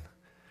chair and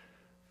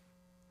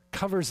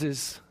covers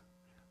his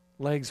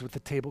legs with the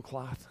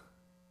tablecloth.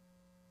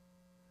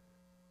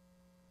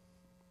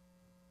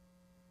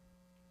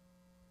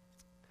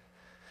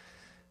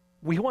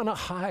 We want to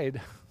hide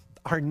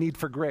our need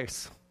for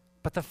grace,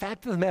 but the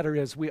fact of the matter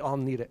is we all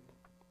need it.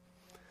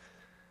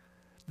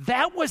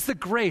 That was the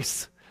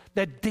grace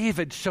that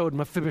David showed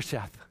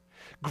Mephibosheth.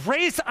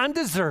 Grace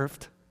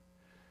undeserved,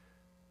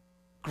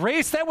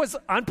 grace that was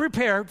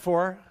unprepared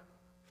for,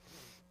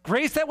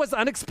 grace that was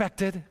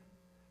unexpected,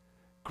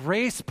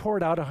 grace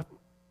poured out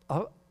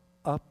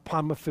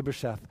upon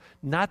Mephibosheth.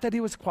 Not that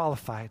he was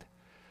qualified,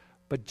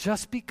 but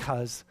just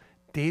because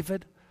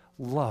David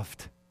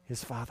loved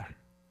his father.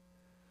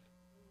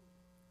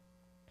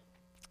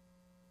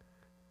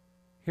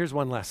 Here's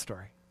one last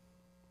story.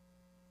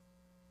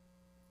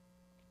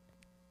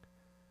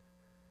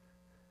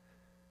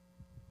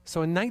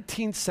 So in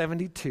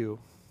 1972,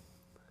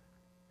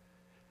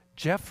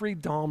 Jeffrey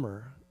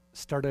Dahmer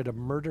started a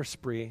murder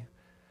spree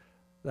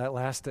that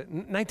lasted,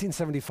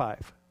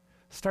 1975,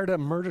 started a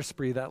murder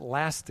spree that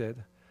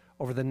lasted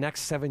over the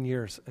next 7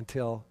 years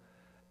until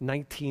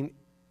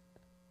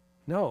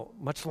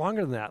much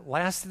longer than that,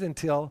 lasted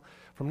until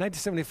from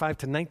 1975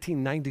 to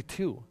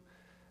 1992,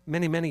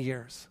 many, many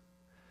years.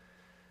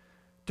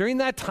 During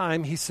that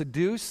time, he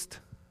seduced,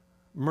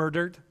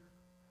 murdered,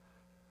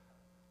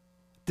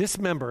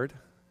 dismembered,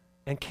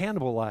 and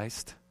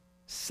cannibalized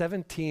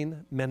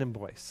 17 men and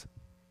boys.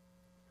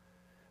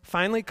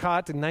 Finally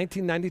caught in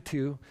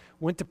 1992,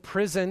 went to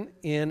prison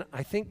in,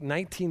 I think,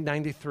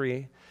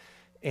 1993,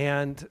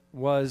 and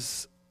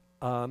was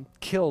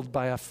killed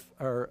by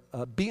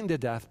beaten to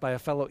death by a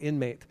fellow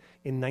inmate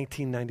in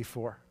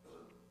 1994.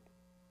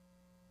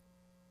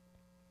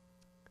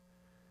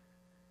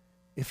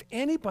 if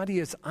anybody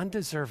is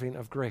undeserving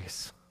of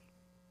grace,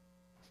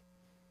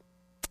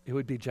 it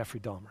would be Jeffrey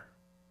Dahmer.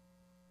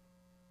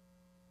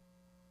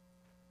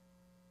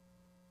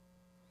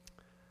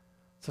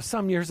 So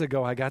some years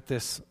ago, I got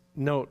this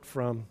note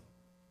from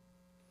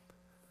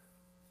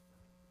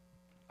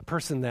a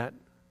person that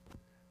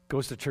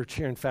goes to church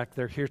here. In fact,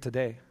 they're here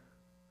today.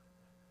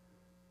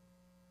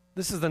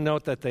 This is the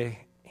note that they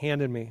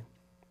handed me.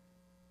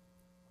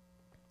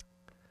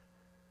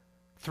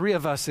 3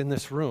 of us in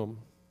this room,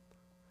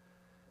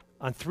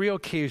 on 3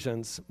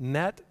 occasions,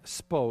 met,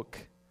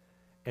 spoke,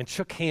 and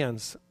shook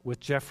hands with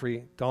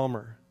Jeffrey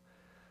Dahmer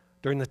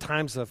during the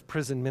times of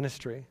prison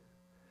ministry,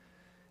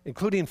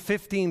 including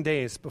 15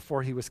 days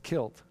before he was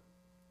killed.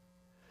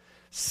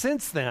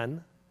 Since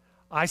then,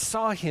 I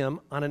saw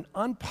him on an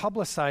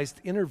unpublicized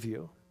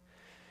interview.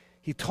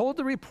 He told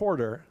the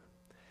reporter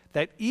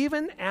that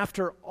even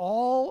after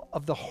all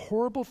of the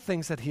horrible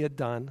things that he had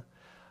done,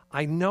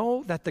 I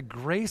know that the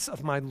grace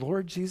of my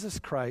Lord Jesus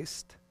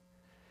Christ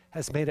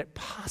has made it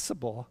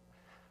possible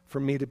for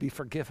me to be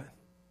forgiven.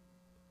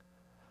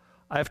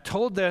 I have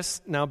told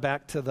this, now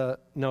back to the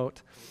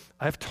note,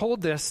 I have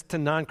told this to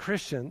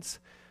non-Christians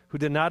who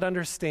did not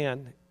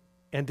understand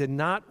and did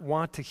not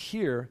want to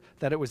hear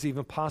that it was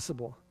even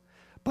possible.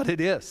 But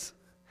it is.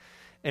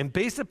 And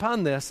based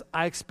upon this,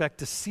 I expect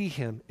to see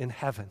him in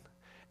heaven.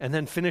 And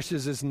then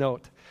finishes his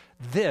note.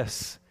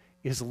 This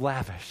is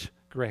lavish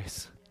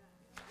grace.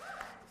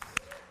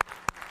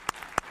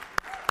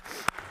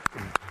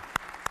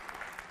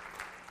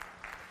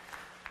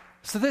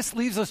 So this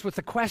leaves us with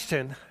the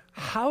question,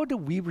 how do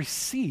we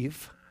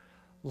receive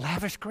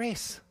lavish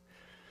grace?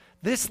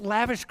 This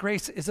lavish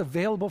grace is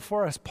available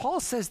for us. Paul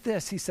says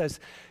this, he says,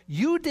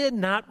 you did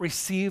not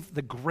receive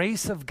the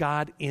grace of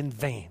God in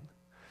vain.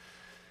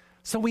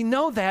 So we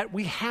know that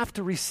we have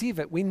to receive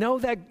it. We know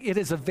that it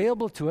is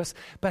available to us,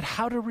 but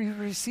how do we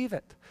receive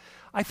it?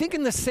 I think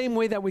in the same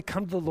way that we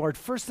come to the Lord,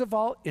 first of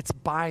all, it's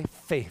by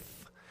faith.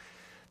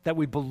 That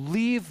we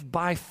believe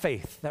by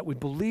faith, that we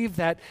believe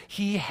that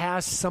he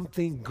has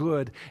something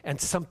good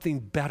and something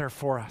better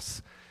for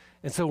us.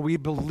 And so we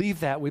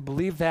believe that. We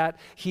believe that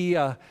he's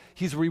a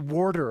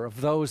rewarder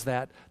of those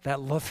that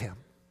love him.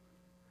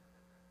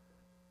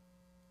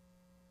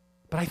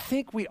 But I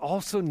think we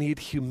also need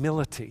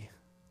humility.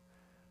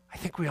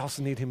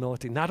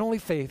 Not only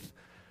faith,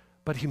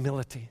 but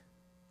humility.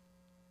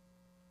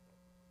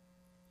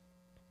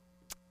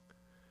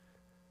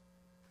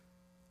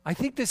 I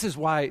think this is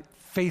why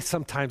faith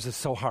sometimes is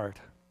so hard.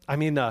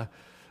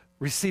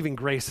 Receiving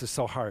grace is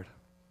so hard.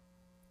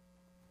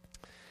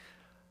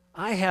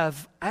 I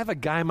have a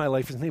guy in my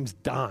life, his name's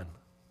Don.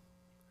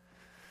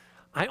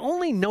 I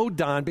only know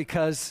Don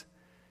because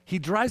he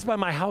drives by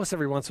my house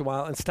every once in a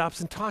while and stops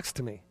and talks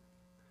to me.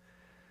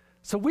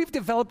 So we've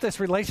developed this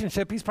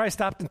relationship. He's probably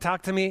stopped and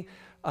talked to me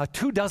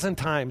 24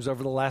 times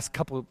over the last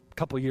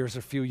couple years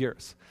or few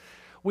years.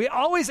 We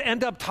always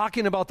end up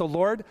talking about the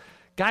Lord.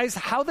 Guys,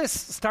 how this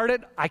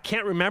started, I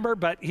can't remember,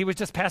 but he was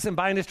just passing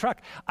by in his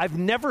truck. I've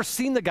never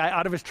seen the guy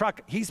out of his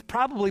truck. He's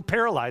probably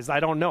paralyzed. I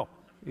don't know,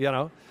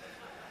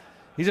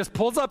 He just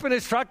pulls up in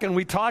his truck, and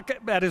we talk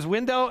at his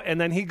window,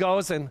 and then he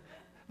goes, and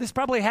this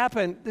probably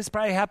happened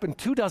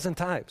 24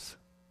 times.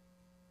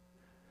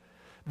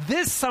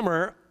 This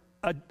summer,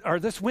 or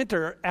this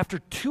winter, after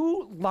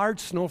 2 large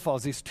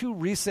snowfalls, these 2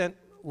 recent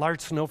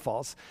large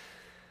snowfalls,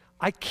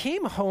 I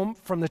came home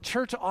from the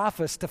church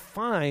office to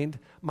find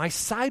my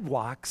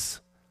sidewalks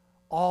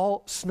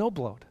all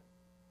snowblowed.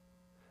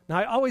 Now,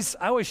 I always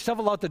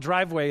shovel out the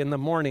driveway in the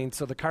morning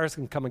so the cars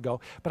can come and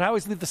go, but I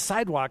always leave the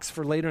sidewalks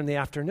for later in the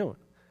afternoon.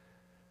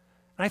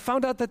 And I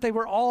found out that they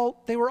were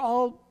all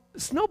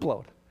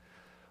snowblowed.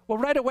 Well,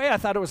 right away, I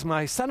thought it was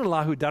my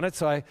son-in-law who'd done it,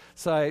 so I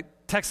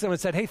texted him and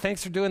said, hey,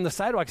 thanks for doing the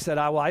sidewalk. He said,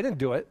 well, I didn't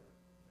do it.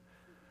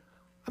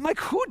 I'm like,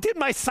 who did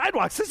my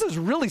sidewalks? This is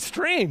really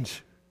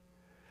strange.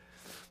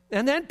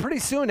 And then pretty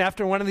soon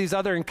after one of these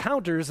other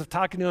encounters of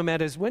talking to him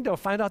at his window,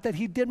 find out that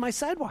he did my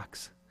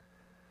sidewalks.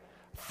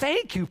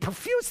 Thank you,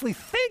 profusely,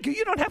 thank you.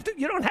 You don't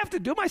have to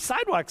do my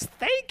sidewalks.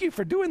 Thank you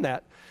for doing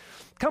that.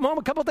 Come home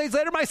a couple days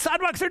later, my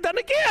sidewalks are done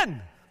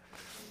again.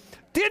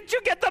 Did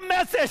you get the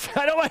message?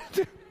 I don't want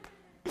to.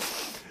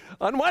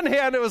 On one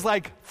hand, it was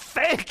like,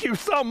 thank you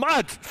so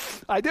much.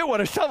 I didn't want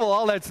to shovel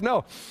all that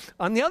snow.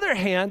 On the other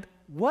hand,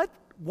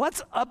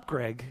 what's up,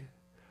 Greg?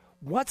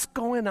 What's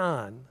going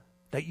on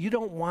that you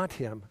don't want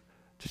him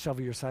to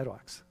shovel your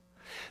sidewalks?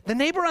 The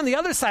neighbor on the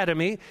other side of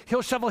me,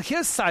 he'll shovel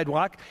his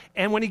sidewalk,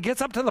 and when he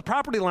gets up to the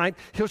property line,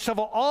 he'll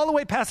shovel all the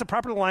way past the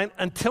property line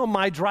until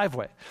my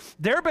driveway.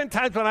 There have been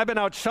times when I've been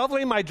out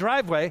shoveling my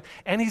driveway,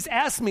 and he's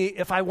asked me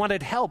if I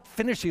wanted help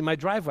finishing my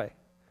driveway.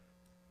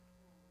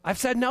 I've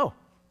said no.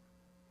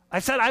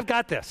 I've said, I've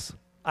got this.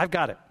 I've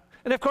got it.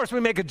 And of course, we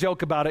make a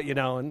joke about it,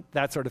 and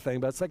that sort of thing,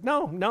 but it's like,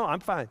 no, I'm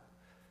fine.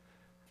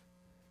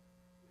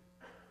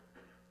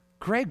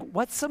 Greg,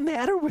 what's the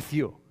matter with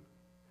you?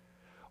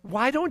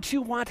 Why don't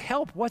you want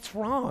help? What's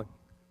wrong?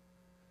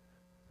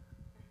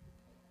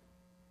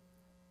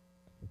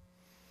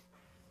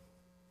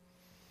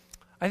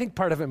 I think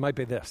part of it might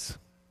be this.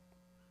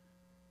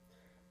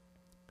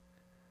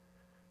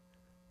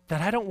 that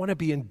I don't want to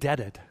be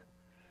indebted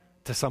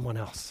to someone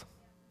else.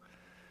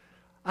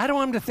 I don't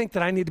want him to think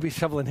that I need to be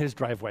shoveling his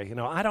driveway.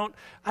 I don't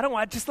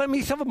want, just let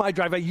me shovel my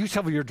driveway, you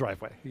shovel your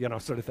driveway,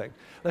 sort of thing.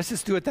 Let's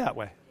just do it that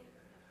way.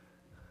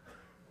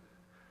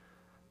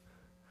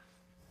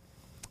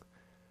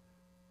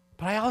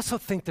 But I also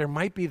think there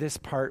might be this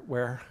part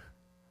where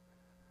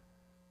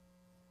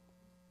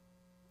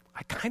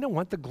I kind of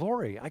want the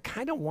glory. I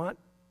kind of want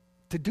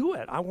to do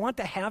it. I want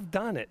to have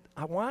done it.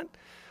 I want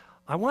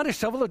to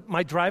shovel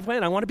my driveway,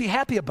 and I want to be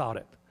happy about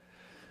it.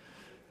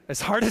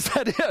 As hard as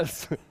that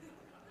is.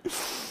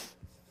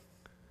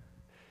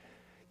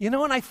 And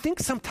I think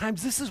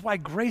sometimes this is why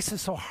grace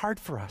is so hard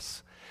for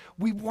us.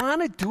 We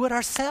want to do it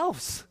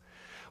ourselves.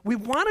 We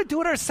want to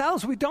do it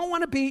ourselves. We don't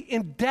want to be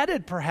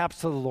indebted perhaps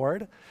to the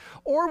Lord,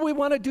 or we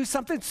want to do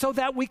something so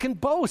that we can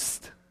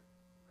boast.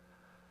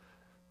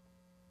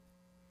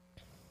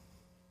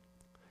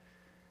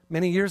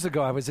 Many years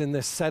ago, I was in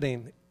this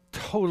setting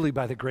totally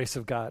by the grace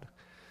of God.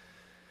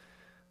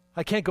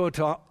 I can't go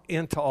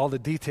into all the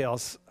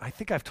details. I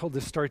think I've told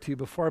this story to you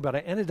before, but I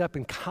ended up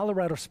in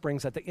Colorado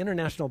Springs at the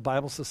International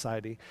Bible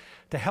Society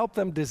to help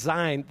them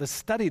design the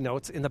study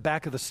notes in the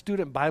back of the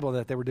student Bible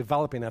that they were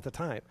developing at the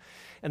time.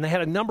 And they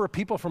had a number of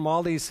people from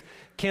all these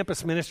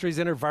campus ministries,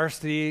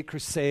 InterVarsity,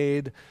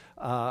 Crusade,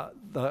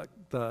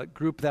 the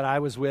group that I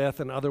was with,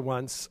 and other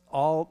ones,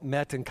 all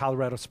met in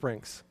Colorado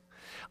Springs.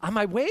 On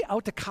my way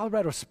out to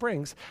Colorado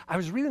Springs, I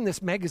was reading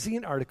this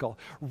magazine article.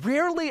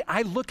 Rarely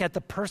I look at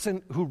the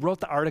person who wrote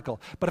the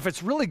article, but if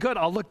it's really good,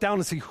 I'll look down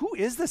and see, who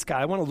is this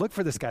guy? I want to look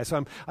for this guy.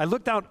 So I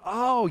look down,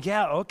 oh,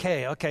 yeah,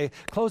 okay.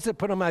 Closed it,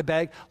 put it in my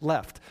bag,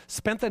 left.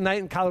 Spent the night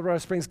in Colorado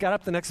Springs, got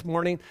up the next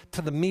morning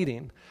to the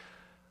meeting.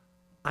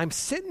 I'm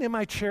sitting in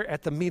my chair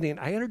at the meeting.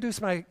 I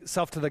introduce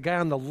myself to the guy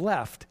on the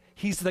left.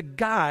 He's the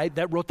guy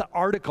that wrote the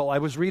article I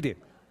was reading.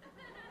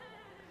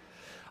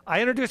 I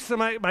introduced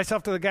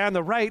myself to the guy on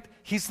the right.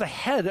 He's the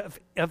head of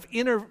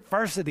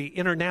InterVarsity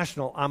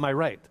International on my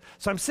right.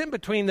 So I'm sitting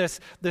between this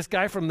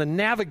guy from the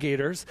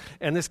Navigators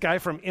and this guy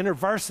from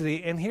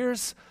InterVarsity, and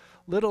here's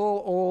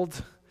little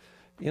old,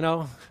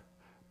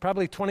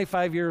 probably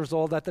 25 years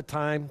old at the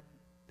time,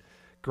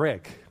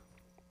 Greg.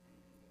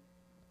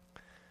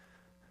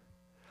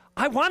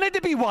 I wanted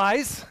to be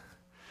wise.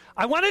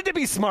 I wanted to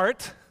be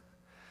smart.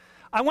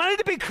 I wanted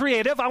to be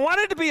creative. I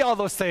wanted to be all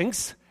those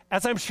things.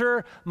 As I'm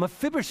sure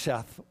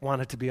Mephibosheth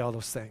wanted to be all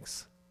those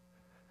things.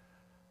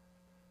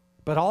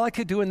 But all I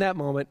could do in that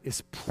moment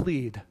is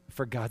plead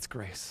for God's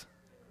grace.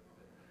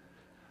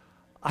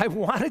 I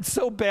wanted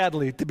so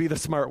badly to be the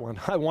smart one.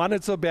 I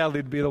wanted so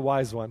badly to be the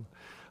wise one.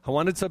 I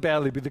wanted so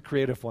badly to be the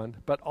creative one.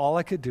 But all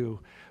I could do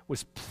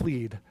was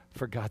plead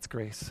for God's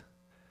grace.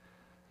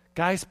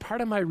 Guys,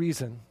 part of my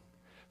reason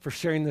for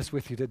sharing this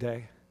with you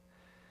today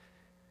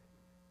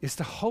is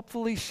to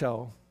hopefully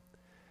show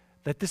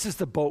that this is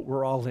the boat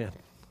we're all in.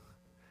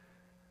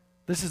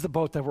 This is the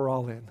boat that we're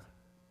all in.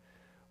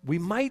 We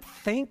might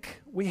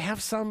think we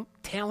have some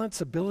talents,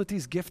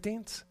 abilities,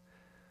 giftings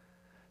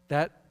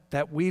that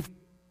we've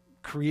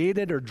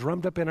created or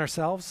drummed up in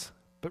ourselves,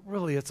 but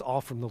really it's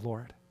all from the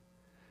Lord.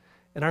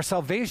 And our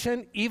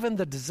salvation, even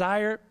the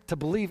desire to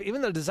believe,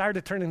 even the desire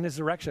to turn in his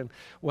direction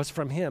was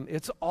from him.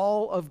 It's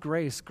all of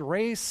grace,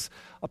 grace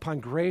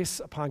upon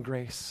grace upon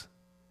grace.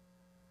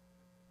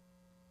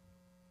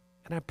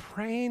 And I'm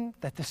praying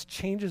that this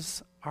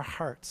changes our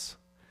hearts,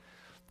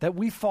 that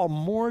we fall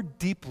more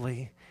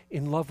deeply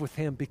in love with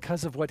him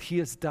because of what he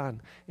has done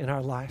in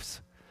our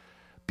lives.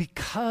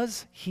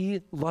 Because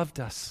he loved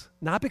us.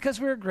 Not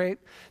because we were great,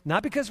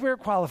 not because we were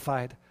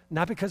qualified,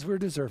 not because we were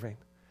deserving.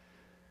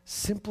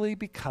 Simply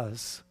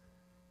because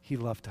he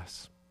loved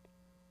us.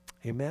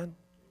 Amen?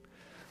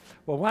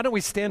 Well, why don't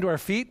we stand to our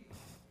feet?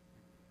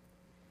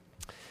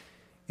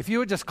 If you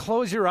would just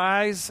close your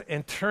eyes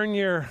and turn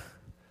your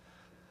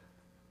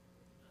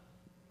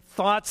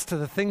thoughts to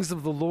the things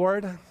of the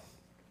Lord.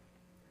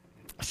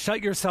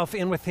 Shut yourself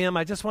in with him.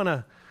 I just want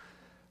to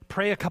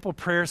pray a couple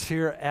prayers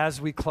here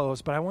as we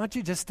close, but I want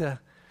you just to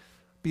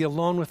be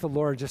alone with the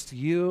Lord, just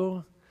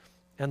you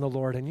and the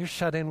Lord, and you're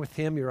shut in with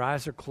him. Your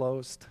eyes are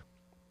closed.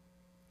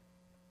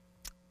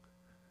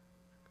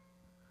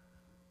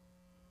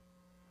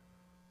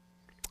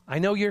 I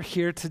know you're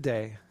here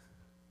today,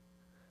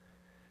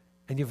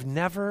 and you've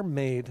never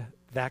made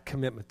that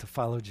commitment to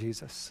follow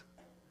Jesus.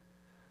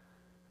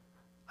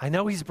 I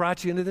know he's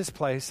brought you into this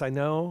place. I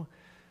know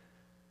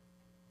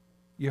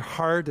your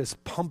heart is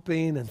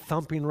pumping and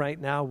thumping right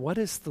now. What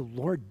is the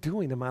Lord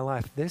doing in my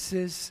life? This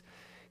is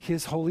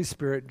his Holy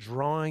Spirit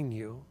drawing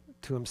you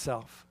to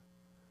himself.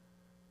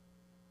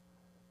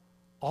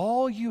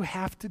 All you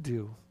have to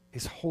do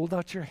is hold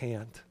out your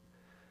hand.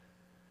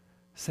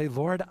 Say,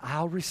 Lord,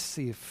 I'll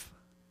receive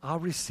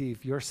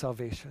your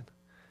salvation.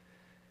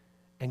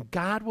 And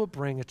God will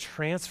bring a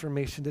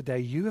transformation today.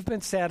 You have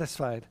been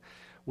satisfied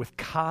with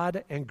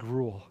cod and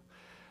gruel,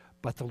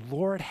 but the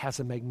Lord has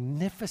a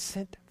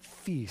magnificent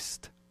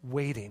feast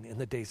waiting in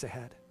the days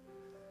ahead.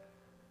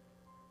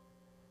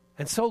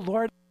 And so,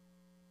 Lord,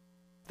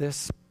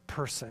 this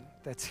person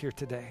that's here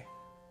today,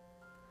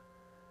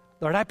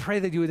 Lord, I pray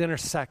that you would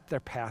intersect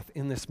their path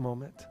in this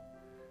moment.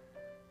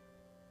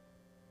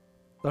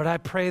 Lord, I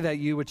pray that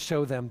you would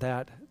show them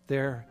that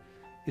there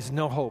is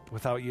no hope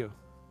without you.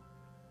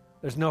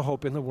 There's no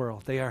hope in the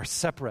world. They are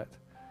separate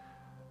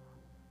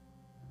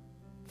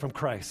from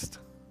Christ.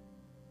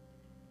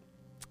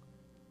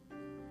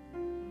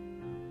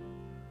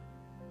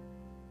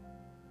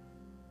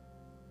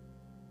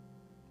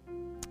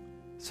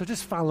 So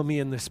just follow me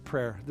in this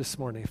prayer this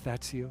morning, if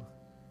that's you.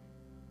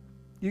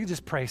 You can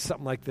just pray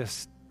something like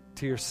this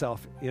to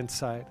yourself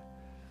inside.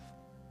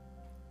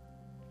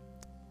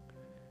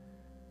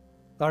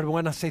 Lord, we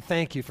want to say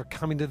thank you for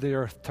coming to the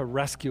earth to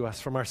rescue us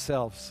from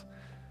ourselves,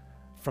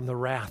 from the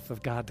wrath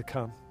of God to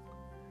come.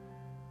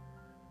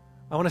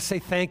 I want to say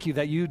thank you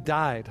that you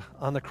died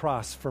on the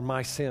cross for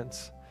my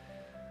sins,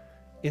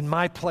 in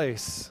my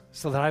place,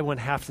 so that I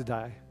wouldn't have to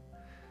die,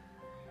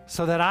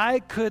 so that I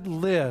could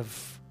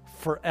live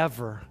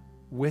forever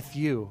with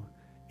you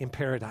in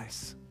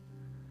paradise.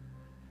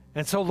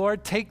 And so,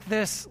 Lord, take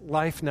this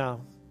life now.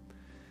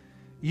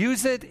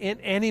 Use it in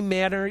any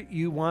manner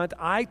you want.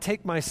 I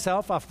take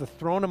myself off the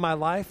throne of my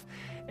life,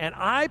 and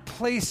I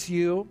place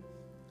you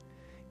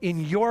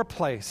in your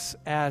place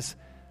as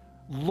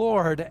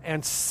Lord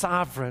and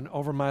sovereign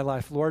over my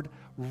life. Lord,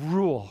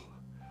 rule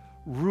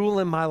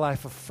in my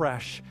life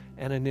afresh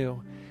and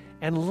anew.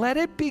 And let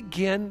it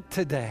begin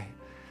today.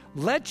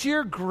 Let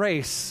your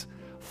grace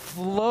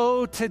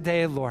flow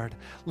today, Lord.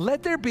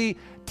 Let there be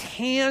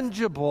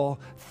tangible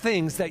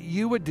things that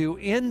you would do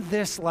in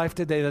this life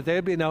today, that they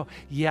would be know,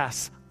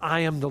 yes,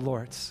 I am the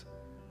Lord's.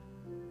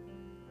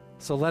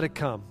 So let it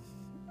come.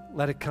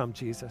 Let it come,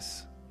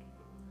 Jesus.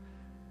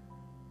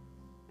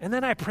 And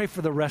then I pray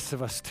for the rest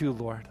of us too,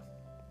 Lord.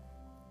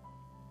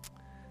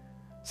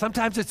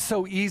 Sometimes it's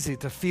so easy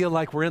to feel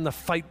like we're in the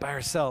fight by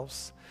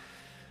ourselves,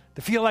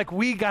 to feel like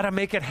we got to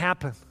make it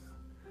happen.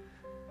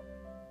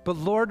 But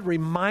Lord,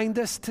 remind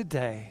us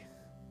today,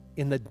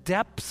 in the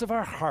depths of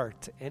our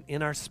heart and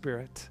in our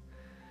spirit,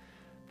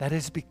 that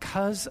is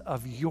because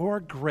of your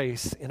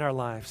grace in our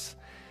lives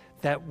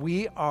that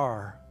we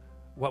are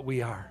what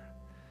we are.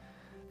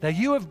 That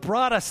you have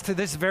brought us to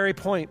this very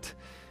point.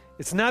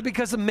 It's not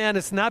because of men,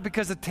 it's not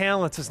because of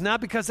talents, it's not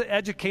because of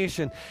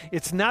education,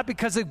 it's not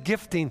because of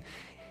gifting.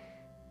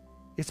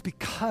 It's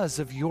because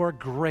of your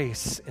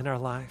grace in our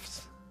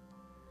lives.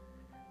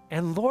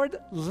 And Lord,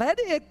 let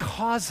it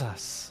cause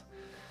us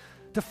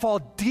to fall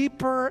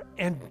deeper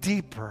and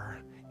deeper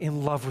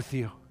in love with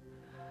you.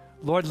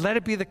 Lord, let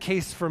it be the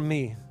case for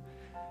me,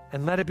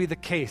 and let it be the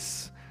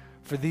case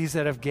for these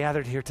that have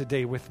gathered here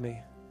today with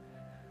me.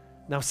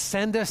 Now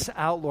send us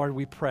out, Lord,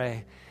 we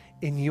pray,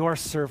 in your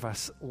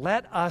service.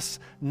 Let us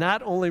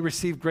not only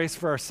receive grace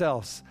for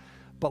ourselves,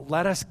 but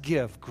let us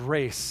give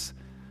grace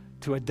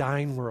to a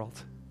dying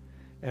world.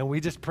 And we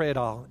just pray it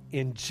all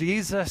in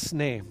Jesus'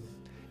 name.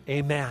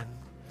 Amen.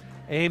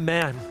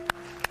 Amen.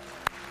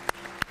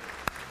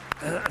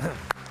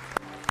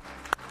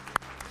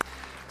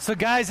 So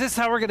guys, this is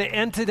how we're going to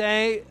end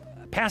today.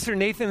 Pastor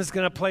Nathan is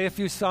going to play a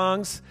few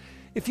songs.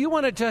 If you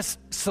want to just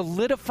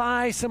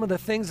solidify some of the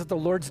things that the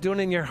Lord's doing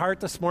in your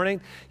heart this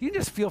morning, you can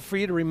just feel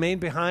free to remain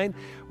behind.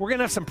 We're going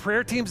to have some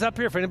prayer teams up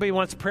here. If anybody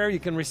wants prayer, you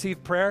can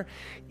receive prayer.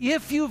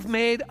 If you've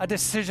made a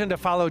decision to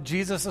follow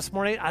Jesus this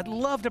morning, I'd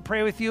love to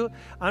pray with you.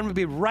 I'm going to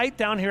be right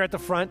down here at the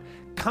front.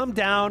 Come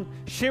down,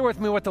 share with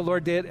me what the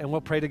Lord did, and we'll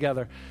pray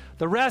together.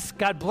 The rest,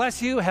 God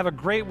bless you. Have a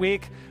great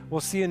week.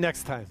 We'll see you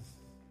next time.